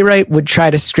playwright would try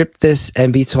to script this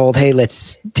and be told, hey,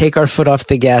 let's take our foot off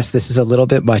the gas. This is a little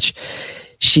bit much.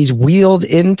 She's wheeled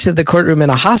into the courtroom in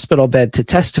a hospital bed to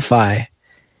testify.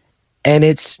 And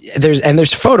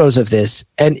there's photos of this.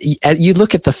 And you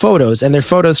look at the photos, and they're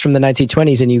photos from the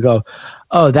 1920s, and you go,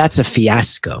 oh, that's a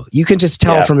fiasco. You can just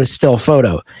tell from a still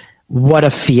photo what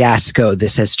a fiasco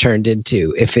this has turned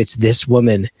into. If it's this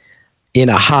woman in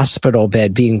a hospital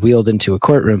bed being wheeled into a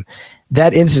courtroom.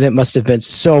 That incident must have been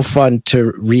so fun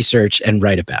to research and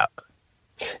write about.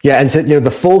 Yeah, and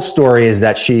the full story is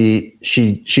that she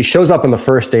shows up on the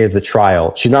first day of the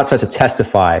trial. She's not set to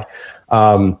testify.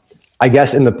 I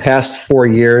guess in the past 4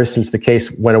 years since the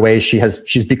case went away,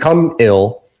 she's become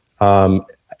ill.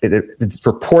 It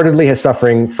reportedly is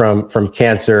suffering from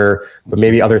cancer, but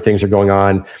maybe other things are going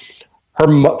on.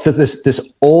 So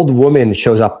this old woman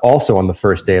shows up also on the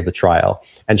first day of the trial,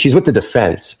 and she's with the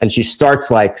defense, and she starts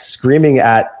like screaming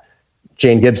at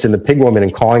Jane Gibson, the pig woman,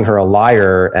 and calling her a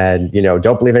liar, and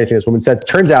don't believe anything this woman says.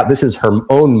 Turns out this is her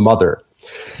own mother.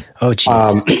 Oh,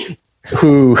 jeez.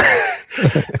 Who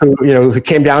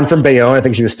came down from Bayonne. I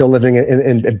think she was still living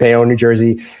in Bayonne, New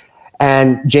Jersey,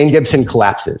 and Jane Gibson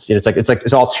collapses.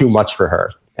 It's all too much for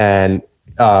her, and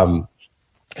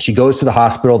she goes to the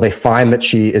hospital. They find that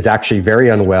she is actually very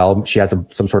unwell. She has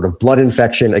some sort of blood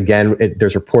infection. Again,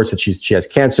 there's reports that she has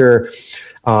cancer,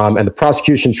 and the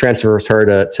prosecution transfers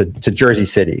her to Jersey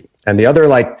City. And the other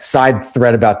like side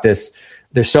thread about this,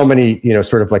 there's so many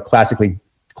sort of like classically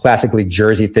classically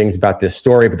Jersey things about this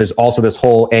story, but there's also this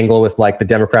whole angle with like the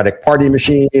Democratic Party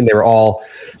machine. They were all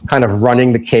kind of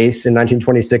running the case in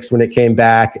 1926 when it came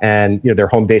back, and their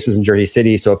home base was in Jersey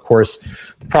City. So of course,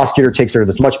 the prosecutor takes her to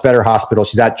this much better hospital.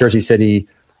 She's at Jersey City.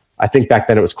 I think back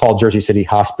then it was called Jersey City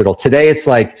Hospital. Today it's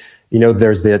like,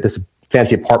 there's this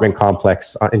fancy apartment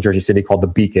complex in Jersey City called the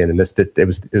Beacon, and it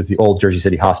was the old Jersey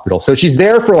City Hospital. So she's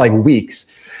there for like weeks,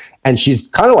 and she's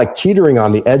kind of like teetering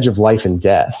on the edge of life and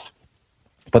death.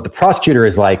 But the prosecutor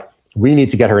is like, we need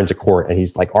to get her into court. And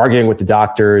he's like arguing with the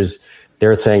doctors.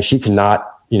 They're saying she cannot,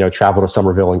 travel to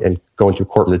Somerville and go into a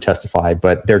courtroom to testify.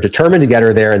 But they're determined to get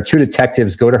her there. And two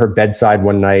detectives go to her bedside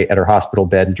one night at her hospital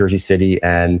bed in Jersey City.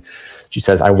 And she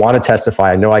says, I want to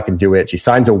testify. I know I can do it. She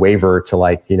signs a waiver to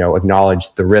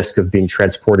acknowledge the risk of being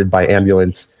transported by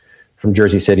ambulance from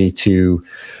Jersey City to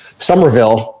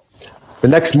Somerville. The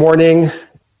next morning,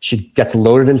 she gets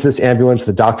loaded into this ambulance with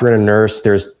a doctor and a nurse.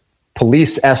 There's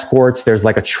police escorts. There's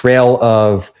like a trail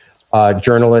of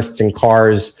journalists in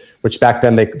cars, which back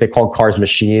then they called cars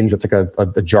machines. It's like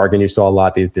a jargon you saw a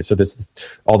lot. So there's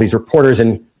all these reporters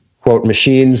and quote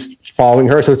machines following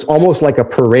her. So it's almost like a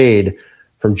parade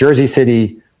from Jersey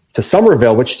City to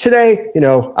Somerville, which today, I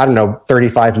don't know,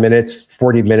 35 minutes,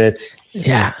 40 minutes.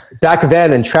 Yeah. Back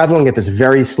then, and traveling at this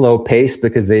very slow pace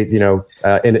because they,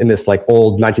 in this like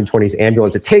old 1920s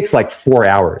ambulance, it takes like 4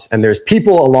 hours, and there's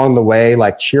people along the way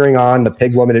like cheering on the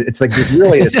pig woman. It's like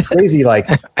it's crazy, like,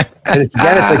 and it's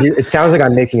like it sounds like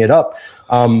I'm making it up,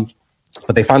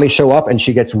 but they finally show up, and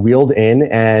she gets wheeled in,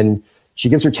 and she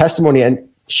gives her testimony, and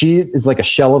she is like a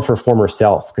shell of her former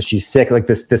self because she's sick, like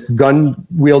this gun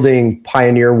wielding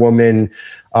pioneer woman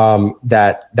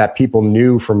that people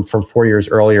knew from 4 years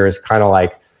earlier is kind of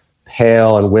like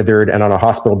pale and withered and on a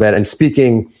hospital bed and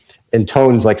speaking in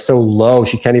tones like so low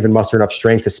she can't even muster enough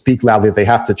strength to speak loudly. They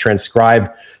have to transcribe.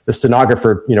 The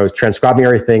stenographer is transcribing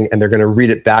everything, and they're going to read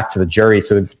it back to the jury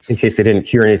so in case they didn't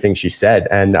hear anything she said.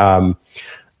 And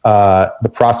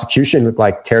the prosecution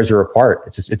like tears her apart.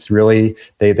 It's really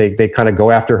they kind of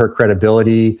go after her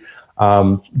credibility,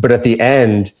 but at the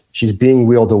end she's being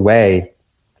wheeled away,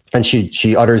 and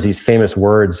she utters these famous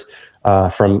words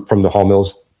from the Hall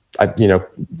Mills.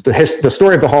 The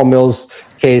story of the Hall Mills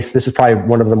case. This is probably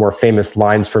one of the more famous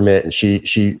lines from it. And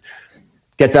she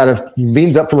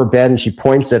leans up from her bed, and she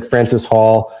points at Frances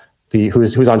Hall,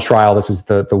 who's on trial. This is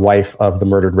the wife of the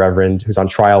murdered Reverend, who's on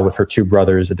trial with her two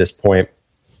brothers at this point.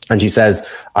 And she says,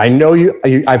 I know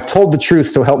I've told the truth,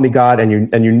 so help me God. And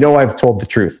you know I've told the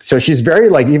truth. So she's very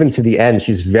even to the end,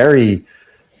 she's very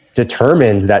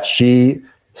determined that she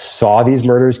saw these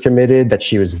murders committed, that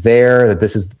she was there, that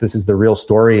this is the real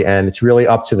story. And it's really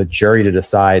up to the jury to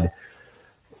decide,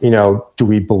 do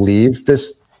we believe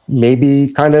this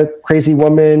maybe kind of crazy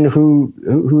woman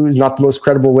who is not the most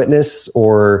credible witness,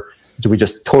 or do we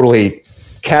just totally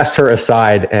cast her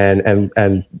aside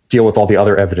and deal with all the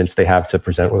other evidence they have to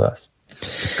present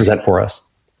for us.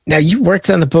 Now, you worked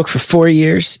on the book for 4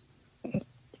 years.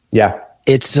 Yeah.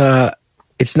 It's not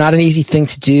an easy thing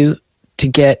to do, to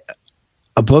get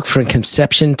a book from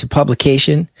conception to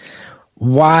publication.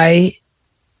 Why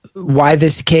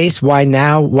this case? Why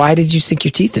now? Why did you sink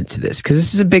your teeth into this? Because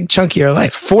this is a big chunk of your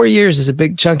life. 4 years is a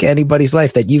big chunk of anybody's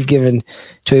life that you've given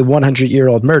to a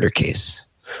 100-year-old murder case.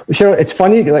 It's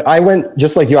funny. Like I went,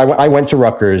 just like you. I went to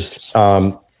Rutgers.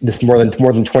 This more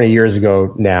than 20 years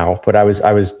ago now. But I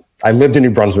lived in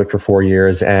New Brunswick for 4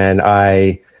 years, and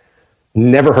I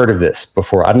never heard of this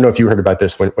before. I don't know if you heard about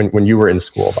this when you were in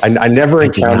school. I never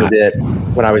encountered it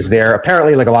when I was there.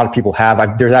 Apparently, like a lot of people have.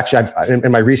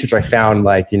 In my research, I found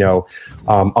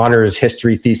honors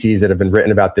history theses that have been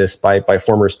written about this by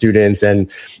former students,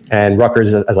 and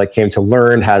Rutgers, as I came to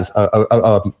learn, has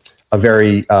a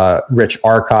very rich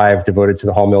archive devoted to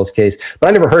the Hall Mills case, but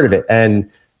I never heard of it.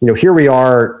 And, here we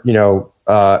are,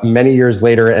 many years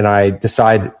later, and I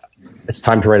decide it's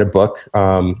time to write a book.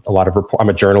 I'm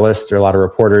a journalist. There are a lot of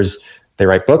reporters, they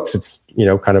write books. It's,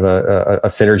 kind of a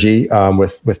synergy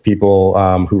with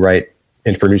people who write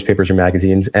for newspapers or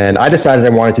magazines. And I decided I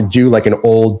wanted to do like an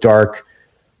old, dark,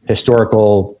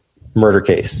 historical murder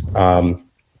case.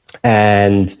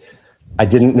 And I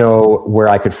didn't know where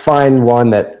I could find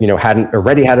one that, hadn't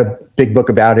already had a big book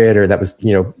about it, or that was,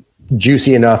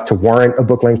 juicy enough to warrant a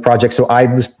book-length project. So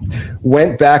I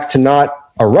went back to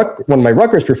not one of my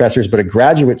Rutgers professors, but a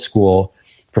graduate school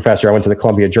professor. I went to the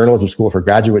Columbia Journalism School for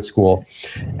graduate school.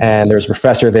 And there was a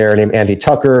professor there named Andy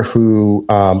Tucker, who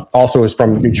also is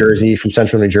from New Jersey, from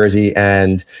central New Jersey,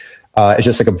 and is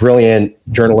just like a brilliant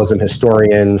journalism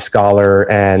historian,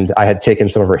 scholar. And I had taken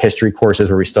some of her history courses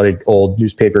where we studied old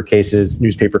newspaper cases,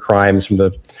 newspaper crimes from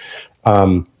the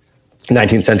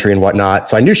 19th century and whatnot.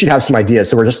 So I knew she'd have some ideas.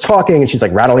 So we're just talking and she's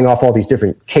like rattling off all these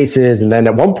different cases. And then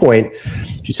at one point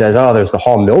she says, oh, there's the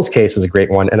Hall Mills case was a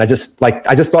great one. And I just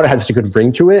thought it had such a good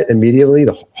ring to it immediately,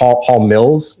 the Hall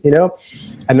Mills, you know?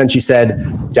 And then she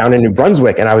said down in New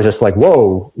Brunswick. And I was just like,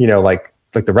 whoa, you know, like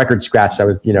the record scratched. I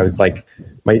was, you know, it was like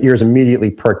my ears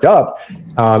immediately perked up.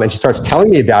 And she starts telling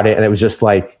me about it. And it was just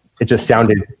like, it just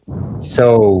sounded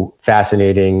so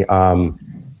fascinating.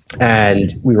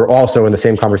 And we were also in the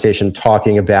same conversation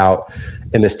talking about,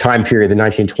 in this time period, the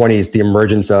 1920s, the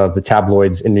emergence of the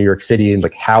tabloids in New York City and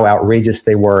like how outrageous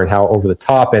they were and how over the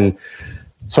top. And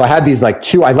so I had these like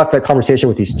I left that conversation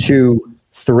with these two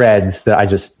threads that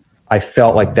I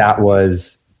felt like that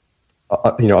was,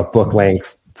 a book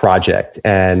length project.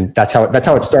 And that's how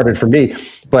it started for me.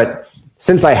 But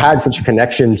since I had such a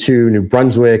connection to New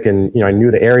Brunswick and, you know, I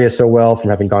knew the area so well from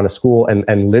having gone to school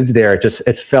and lived there,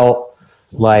 it felt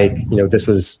like, you know, this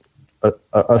was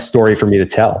a story for me to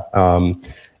tell.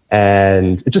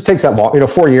 And it just takes that long,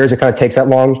 4 years. It kind of takes that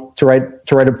long to write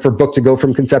for a book to go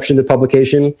from conception to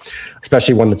publication,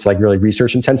 especially one that's like really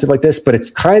research intensive like this. But it's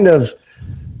kind of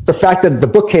the fact that the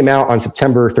book came out on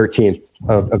September 13th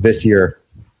of this year.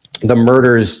 The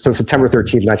murders, so September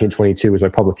 13th, 1922 was my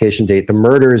publication date. The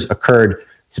murders occurred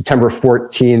September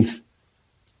 14th.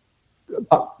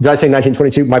 Did I say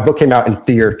 1922? My book came out in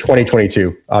the year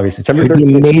 2022, obviously. September 13th. It'd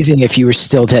be amazing if you were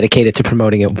still dedicated to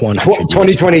promoting it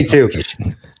 2022.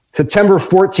 September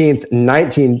 14th,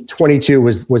 1922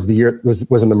 was the year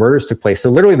when the murders took place. So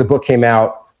literally the book came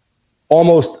out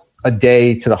almost a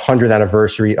day to the 100th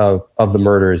anniversary of the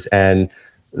murders. And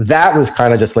that was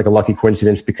kind of just like a lucky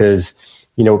coincidence because,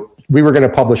 you know, we were going to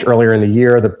publish earlier in the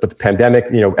year, but the pandemic,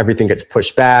 you know, everything gets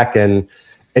pushed back and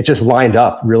it just lined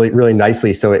up really, really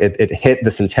nicely. So it hit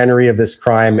the centenary of this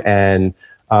crime and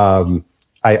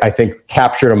I think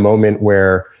captured a moment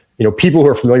where, you know, people who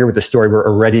are familiar with the story were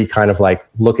already kind of like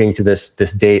looking to this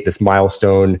date, this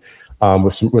milestone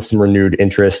with some renewed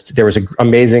interest. There was an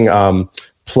amazing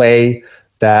play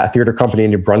that a theater company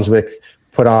in New Brunswick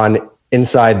put on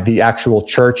inside the actual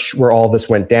church where all this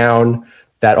went down.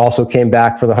 That also came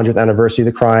back for the 100th anniversary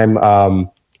of the crime.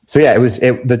 So yeah,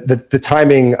 the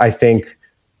timing, I think,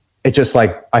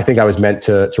 I think I was meant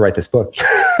to write this book.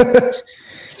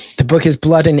 The book is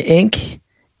Blood and Ink.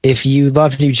 If you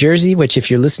love New Jersey, which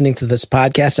if you're listening to this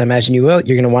podcast, I imagine you will,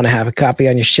 you're going to want to have a copy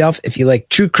on your shelf. If you like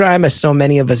true crime, as so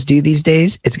many of us do these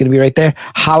days, it's going to be right there.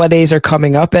 Holidays are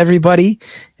coming up, everybody.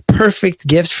 Perfect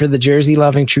gift for the Jersey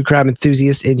loving true crime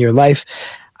enthusiast in your life.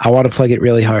 I want to plug it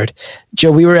really hard.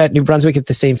 Joe, we were at New Brunswick at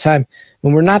the same time.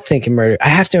 When we're not thinking murder, I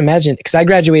have to imagine, because I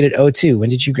graduated 2002. When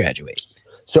did you graduate?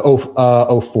 So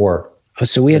 2004. Oh,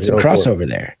 so we had some crossover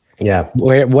there. Yeah.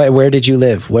 Where did you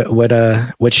live?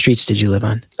 What streets did you live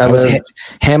on?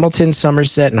 Hamilton,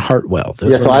 Somerset, and Hartwell.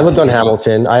 So I lived on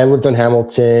Hamilton. I lived on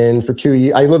Hamilton for 2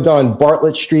 years. I lived on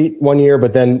Bartlett Street 1 year,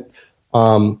 but then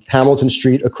Hamilton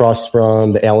Street across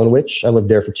from the Ale and Witch. I lived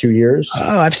there for 2 years.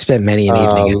 Oh, I've spent many an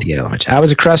evening at the Ale and Witch. I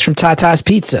was across from Tata's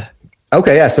Pizza.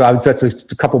 Okay, yeah. So that's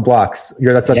a couple blocks.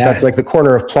 That's like the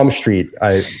corner of Plum Street.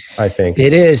 I think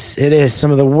it is. It is.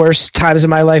 Some of the worst times of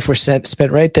my life were spent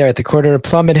right there at the corner of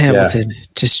Plum and Hamilton. Yeah.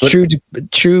 Just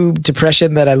true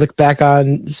depression that I look back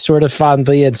on sort of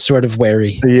fondly and sort of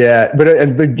wary. Yeah, but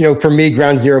you know, for me,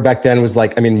 ground zero back then was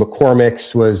like, I mean,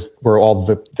 McCormick's where all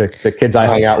the kids I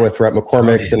hung out with were at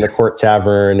McCormick's and the Court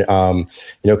Tavern. You know,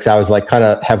 because I was like kind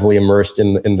of heavily immersed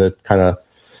in the kind of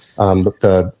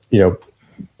the you know,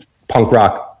 punk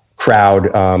rock crowd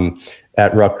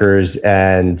at Rutgers,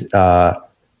 and you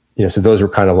know, so those were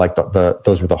kind of like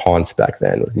those were the haunts back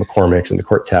then, with McCormick's and the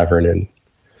Court Tavern. And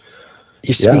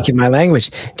you're speaking my language.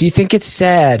 Do you think it's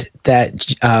sad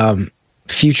that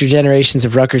future generations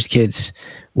of Rutgers kids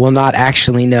will not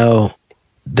actually know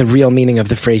the real meaning of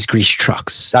the phrase "grease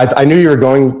trucks"? I knew you were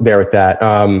going there with that.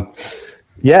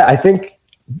 Yeah, I think.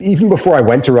 Even before I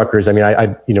went to Rutgers, I mean,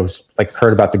 I you know, like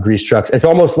heard about the grease trucks. It's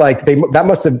almost like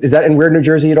is that in weird New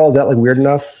Jersey at all? Is that like weird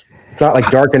enough? It's not like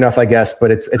dark enough, I guess,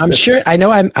 but it's I'm sure. I know.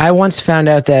 I once found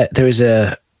out that there was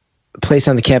a place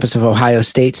on the campus of Ohio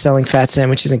State selling fat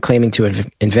sandwiches and claiming to have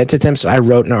invented them. So I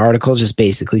wrote an article just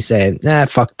basically saying, "Nah,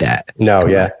 fuck that." No,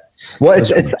 yeah. Well,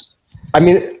 it's. I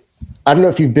mean, I don't know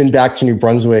if you've been back to New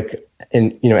Brunswick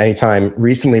in, you know, anytime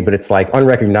recently, but it's like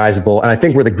unrecognizable. And I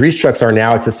think where the grease trucks are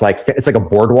now, it's just like, it's like a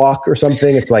boardwalk or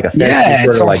something. It's like a fancy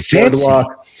sort of like fancy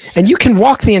boardwalk. And you can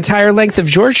walk the entire length of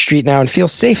George Street now and feel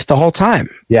safe the whole time.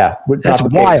 Yeah. That's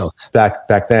wild.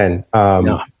 Back then.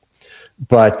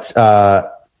 But yeah,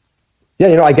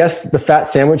 you know, I guess the fat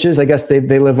sandwiches, I guess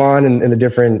they live on in the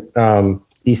different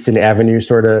Easton Avenue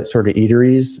sort of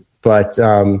eateries, but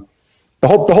the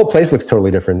whole place looks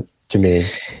totally different to me.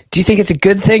 Do you think it's a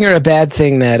good thing or a bad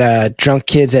thing that drunk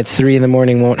kids at 3 a.m.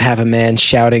 won't have a man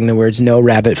shouting the words "no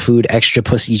rabbit food, extra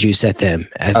pussy juice" at them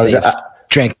as they've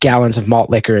drank gallons of malt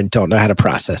liquor and don't know how to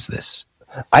process this?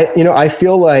 I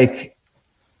feel like,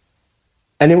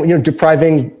 and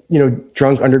depriving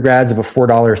drunk undergrads of a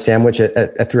 $4 sandwich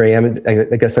at 3 a.m.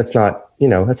 I guess that's not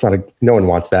no one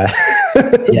wants that.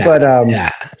 Yeah, but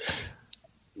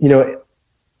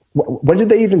when did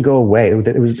they even go away?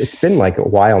 It's been like a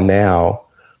while now.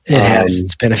 It has.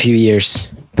 It's been a few years.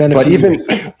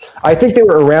 I think they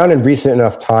were around in recent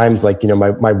enough times. Like,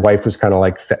 my wife was kind of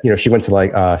like, she went to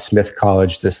like Smith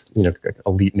College, this,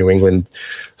 elite New England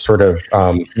sort of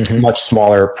much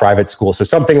smaller private school. So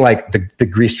something like the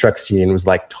grease truck scene was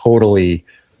like totally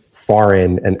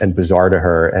foreign and bizarre to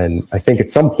her. And I think at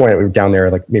some point we were down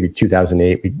there, like maybe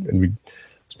 2008.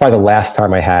 It's probably the last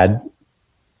time I had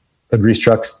a grease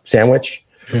truck sandwich.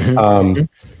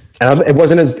 And it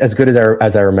wasn't as good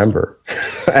as I remember.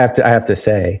 I have to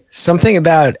say, something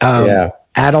about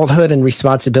adulthood and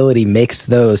responsibility makes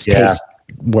those taste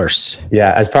worse.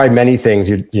 Yeah, as probably many things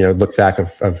you look back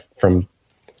of from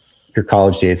your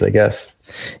college days, I guess.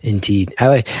 Indeed.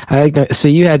 I like so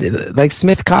you had like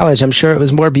Smith College. I'm sure it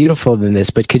was more beautiful than this,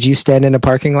 but could you stand in a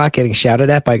parking lot getting shouted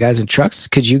at by guys in trucks?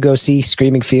 Could you go see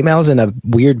screaming females in a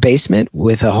weird basement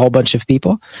with a whole bunch of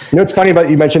people? It's funny about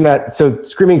you mentioned that. So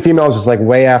screaming females was like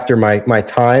way after my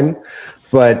time,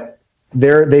 but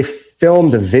they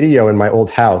filmed a video in my old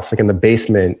house, like in the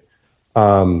basement.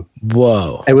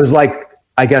 Whoa. It was like,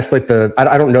 I guess like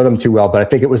I don't know them too well, but I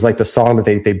think it was like the song that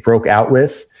they broke out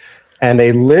with. And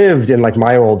they lived in like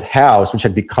my old house, which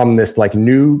had become this like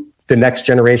the next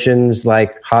generation's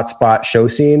like hotspot show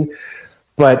scene.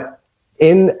 But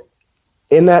in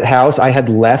that house, I had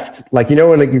left, like,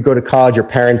 when like, you go to college, your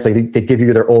parents, they give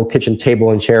you their old kitchen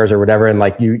table and chairs or whatever. And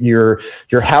like your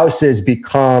house has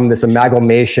become this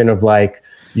amalgamation of like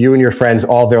you and your friends,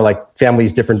 all their like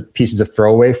family's different pieces of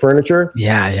throwaway furniture.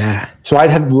 Yeah. Yeah. So I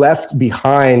had left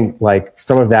behind like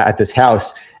some of that at this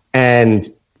house, and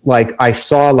like I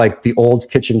saw like the old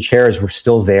kitchen chairs were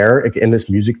still there in this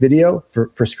music video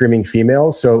for Screaming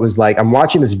Females. So it was like, I'm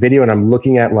watching this video and I'm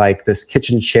looking at like this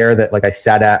kitchen chair that like I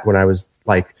sat at when I was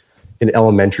like in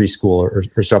elementary school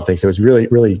or something. So it was really,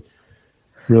 really,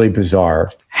 really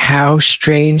bizarre. How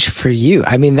strange for you.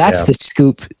 I mean, that's the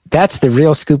scoop. That's the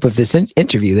real scoop of this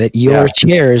interview, that your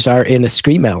chairs are in a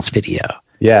Screamales video.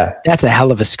 Yeah, that's a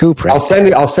hell of a scoop, right?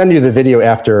 I'll send you the video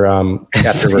after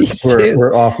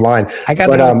we're offline. I got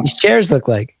what these chairs look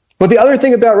like. But the other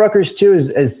thing about Rutgers too is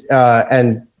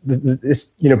and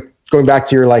this, going back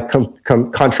to your like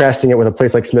contrasting it with a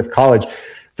place like Smith College,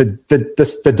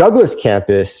 the Douglas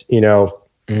campus,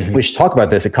 we should talk about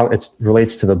this. It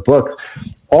relates to the book.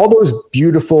 All those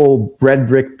beautiful red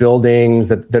brick buildings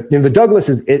the Douglas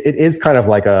it is kind of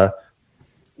like a,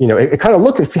 it kind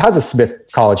of it has a Smith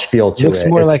College feel to it. Looks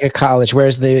more like a college,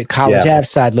 whereas the College Ave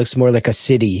side looks more like a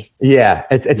city. Yeah,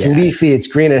 it's leafy, it's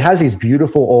green. It has these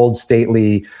beautiful old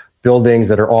stately buildings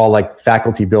that are all like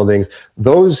faculty buildings.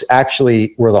 Those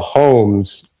actually were the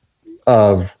homes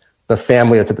of the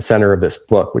family that's at the center of this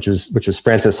book, which was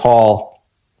Frances Hall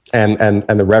and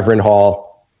the Reverend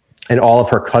Hall and all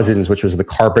of her cousins, which was the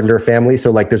Carpenter family.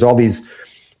 So like there's all these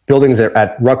buildings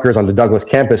at Rutgers on the Douglas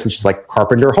campus, which is like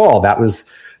Carpenter Hall. That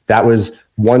was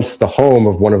once the home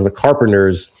of one of the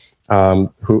Carpenters,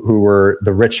 who were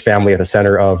the rich family at the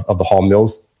center of the Hall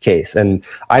Mills case. And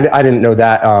I didn't know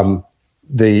that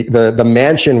the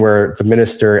mansion where the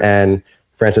minister and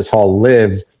Frances Hall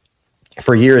lived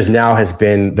for years now has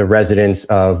been the residence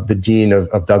of the dean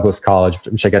of Douglas College,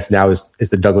 which I guess now is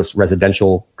the Douglas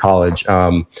Residential College.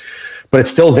 But it's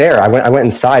still there. I went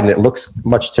inside and it looks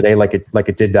much today like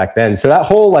it did back then. So that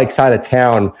whole like side of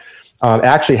town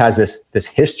actually has this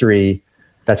history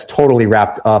that's totally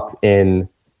wrapped up in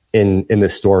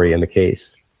this story, in the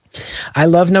case. I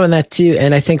love knowing that too.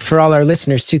 And I think for all our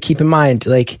listeners too, keep in mind,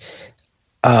 like,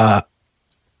 how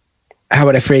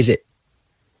would I phrase it?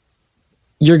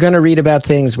 You're going to read about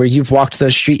things where you've walked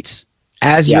those streets.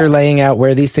 As you're laying out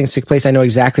where these things took place, I know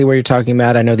exactly where you're talking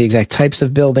about. I know the exact types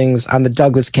of buildings on the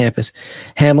Douglas campus,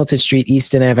 Hamilton Street,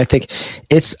 Easton Ave. I think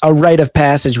it's a rite of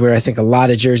passage where I think a lot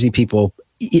of Jersey people,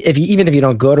 even if you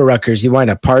don't go to Rutgers, you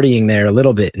wind up partying there a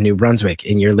little bit in New Brunswick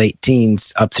in your late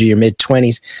teens up through your mid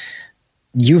 20s.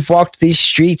 You've walked these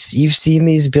streets, you've seen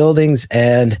these buildings,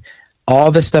 and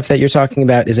all the stuff that you're talking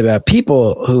about is about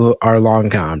people who are long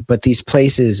gone, but these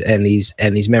places and these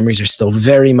memories are still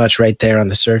very much right there on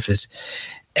the surface.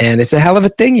 And it's a hell of a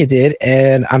thing you did.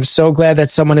 And I'm so glad that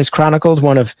someone has chronicled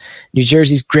one of New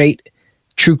Jersey's great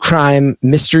true crime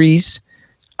mysteries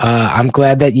I'm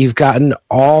glad that you've gotten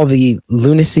all the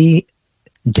lunacy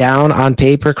down on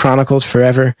paper, chronicled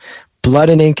forever. Blood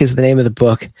and Ink is the name of the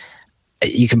book.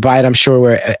 You can buy it, I'm sure,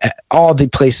 where all the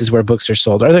places where books are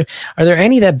sold. Are there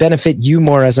any that benefit you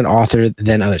more as an author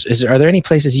than others? Are there any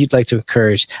places you'd like to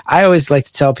encourage? I always like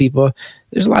to tell people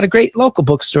there's a lot of great local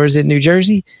bookstores in New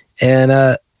Jersey,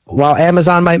 and while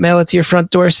Amazon might mail it to your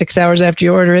front door 6 hours after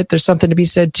you order it, there's something to be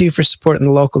said too for supporting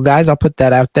the local guys. I'll put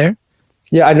that out there.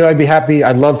 Yeah, I know. I'd be happy.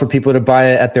 I'd love for people to buy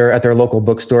it at their local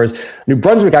bookstores. New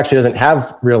Brunswick actually doesn't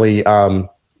have really. I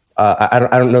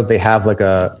don't know if they have like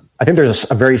a. I think there's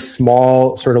a very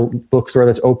small sort of bookstore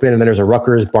that's open, and then there's a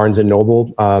Rutgers, Barnes and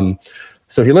Noble.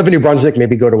 So if you live in New Brunswick,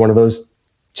 maybe go to one of those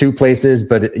two places.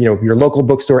 But your local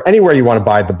bookstore, anywhere you want to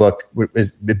buy the book,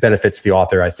 it benefits the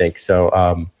author, I think.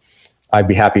 So I'd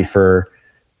be happy for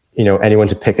anyone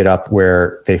to pick it up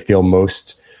where they feel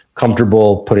most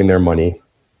comfortable putting their money.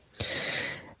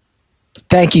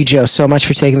 Thank you, Joe, so much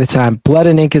for taking the time. Blood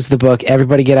and Ink is the book.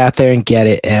 Everybody get out there and get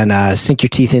it and sink your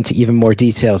teeth into even more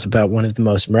details about one of the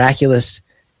most miraculous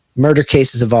murder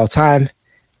cases of all time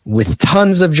with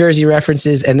tons of Jersey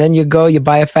references. And then you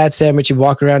buy a fat sandwich, you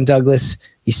walk around Douglas,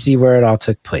 you see where it all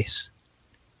took place.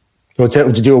 We'll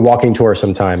to do a walking tour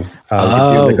sometime. We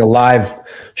could do like a live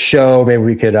show. Maybe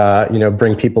we could,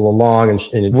 bring people along.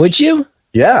 And would you?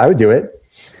 Yeah, I would do it.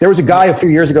 There was a guy a few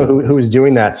years ago who was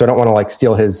doing that, so I don't want to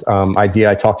steal his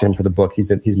idea. I talked to him for the book.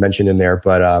 He's mentioned in there,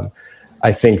 but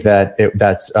I think that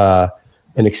that's an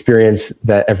experience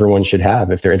that everyone should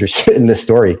have if they're interested in this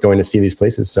story, going to see these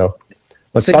places. So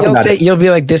let's talk about it. You'll be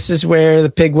like, this is where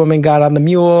the pig woman got on the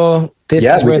mule. This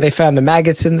is where they found the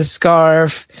maggots in the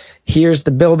scarf. Here's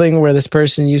the building where this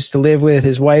person used to live with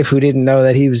his wife who didn't know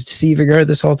that he was deceiving her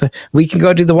this whole time. We can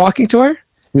go do the walking tour?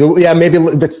 Yeah, maybe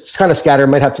it's kind of scattered.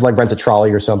 Might have to rent a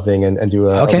trolley or something and do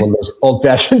one of those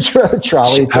old-fashioned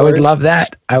trolley tours. I would love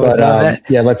that. Love that.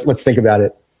 Yeah, let's think about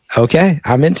it. Okay,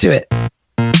 I'm into it.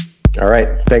 All right,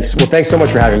 thanks. Well, thanks so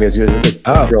much for having me. It's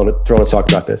thrilled to talk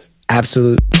about this.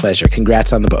 Absolute pleasure.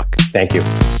 Congrats on the book. Thank you.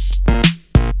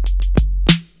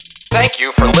 Thank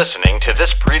you for listening to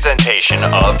this presentation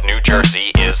of New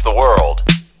Jersey is the World.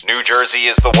 New Jersey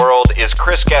is the World is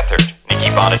Chris Gethard,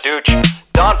 Nikki Bonaduce,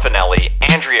 Don Finelli,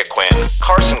 Andrea Quinn,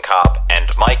 Carson Kopp, and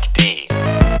Mike D.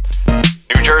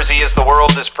 New Jersey is the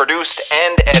World is produced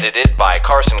and edited by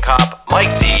Carson Kopp,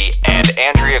 Mike D, and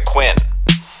Andrea Quinn.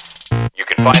 You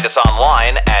can find us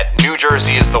online at New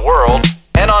Jersey is the World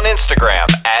and on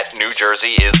Instagram at New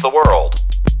Jersey is the World.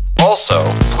 Also,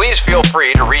 please feel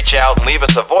free to reach out and leave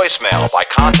us a voicemail by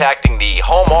contacting the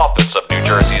home office of New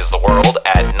Jersey is the World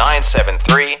at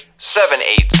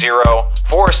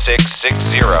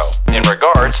 973-780-4660 in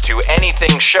regards to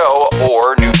anything show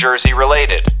or New Jersey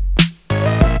related.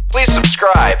 Please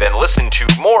subscribe and listen to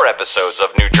more episodes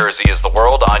of New Jersey is the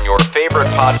World on your favorite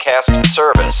podcast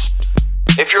service.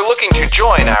 If you're looking to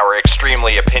join our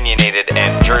extremely opinionated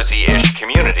and Jersey-ish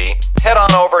community, head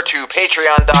on over to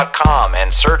patreon.com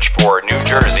and search for New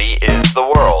Jersey is the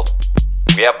World.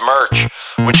 We have merch,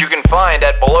 which you can find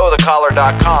at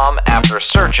belowthecollar.com after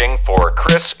searching for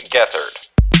Chris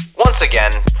Gethard. Once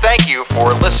again, thank you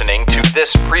for listening to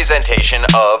this presentation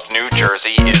of New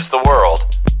Jersey is the World.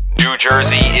 New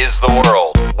Jersey is the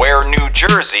World, where New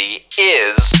Jersey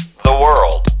is the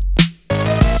world.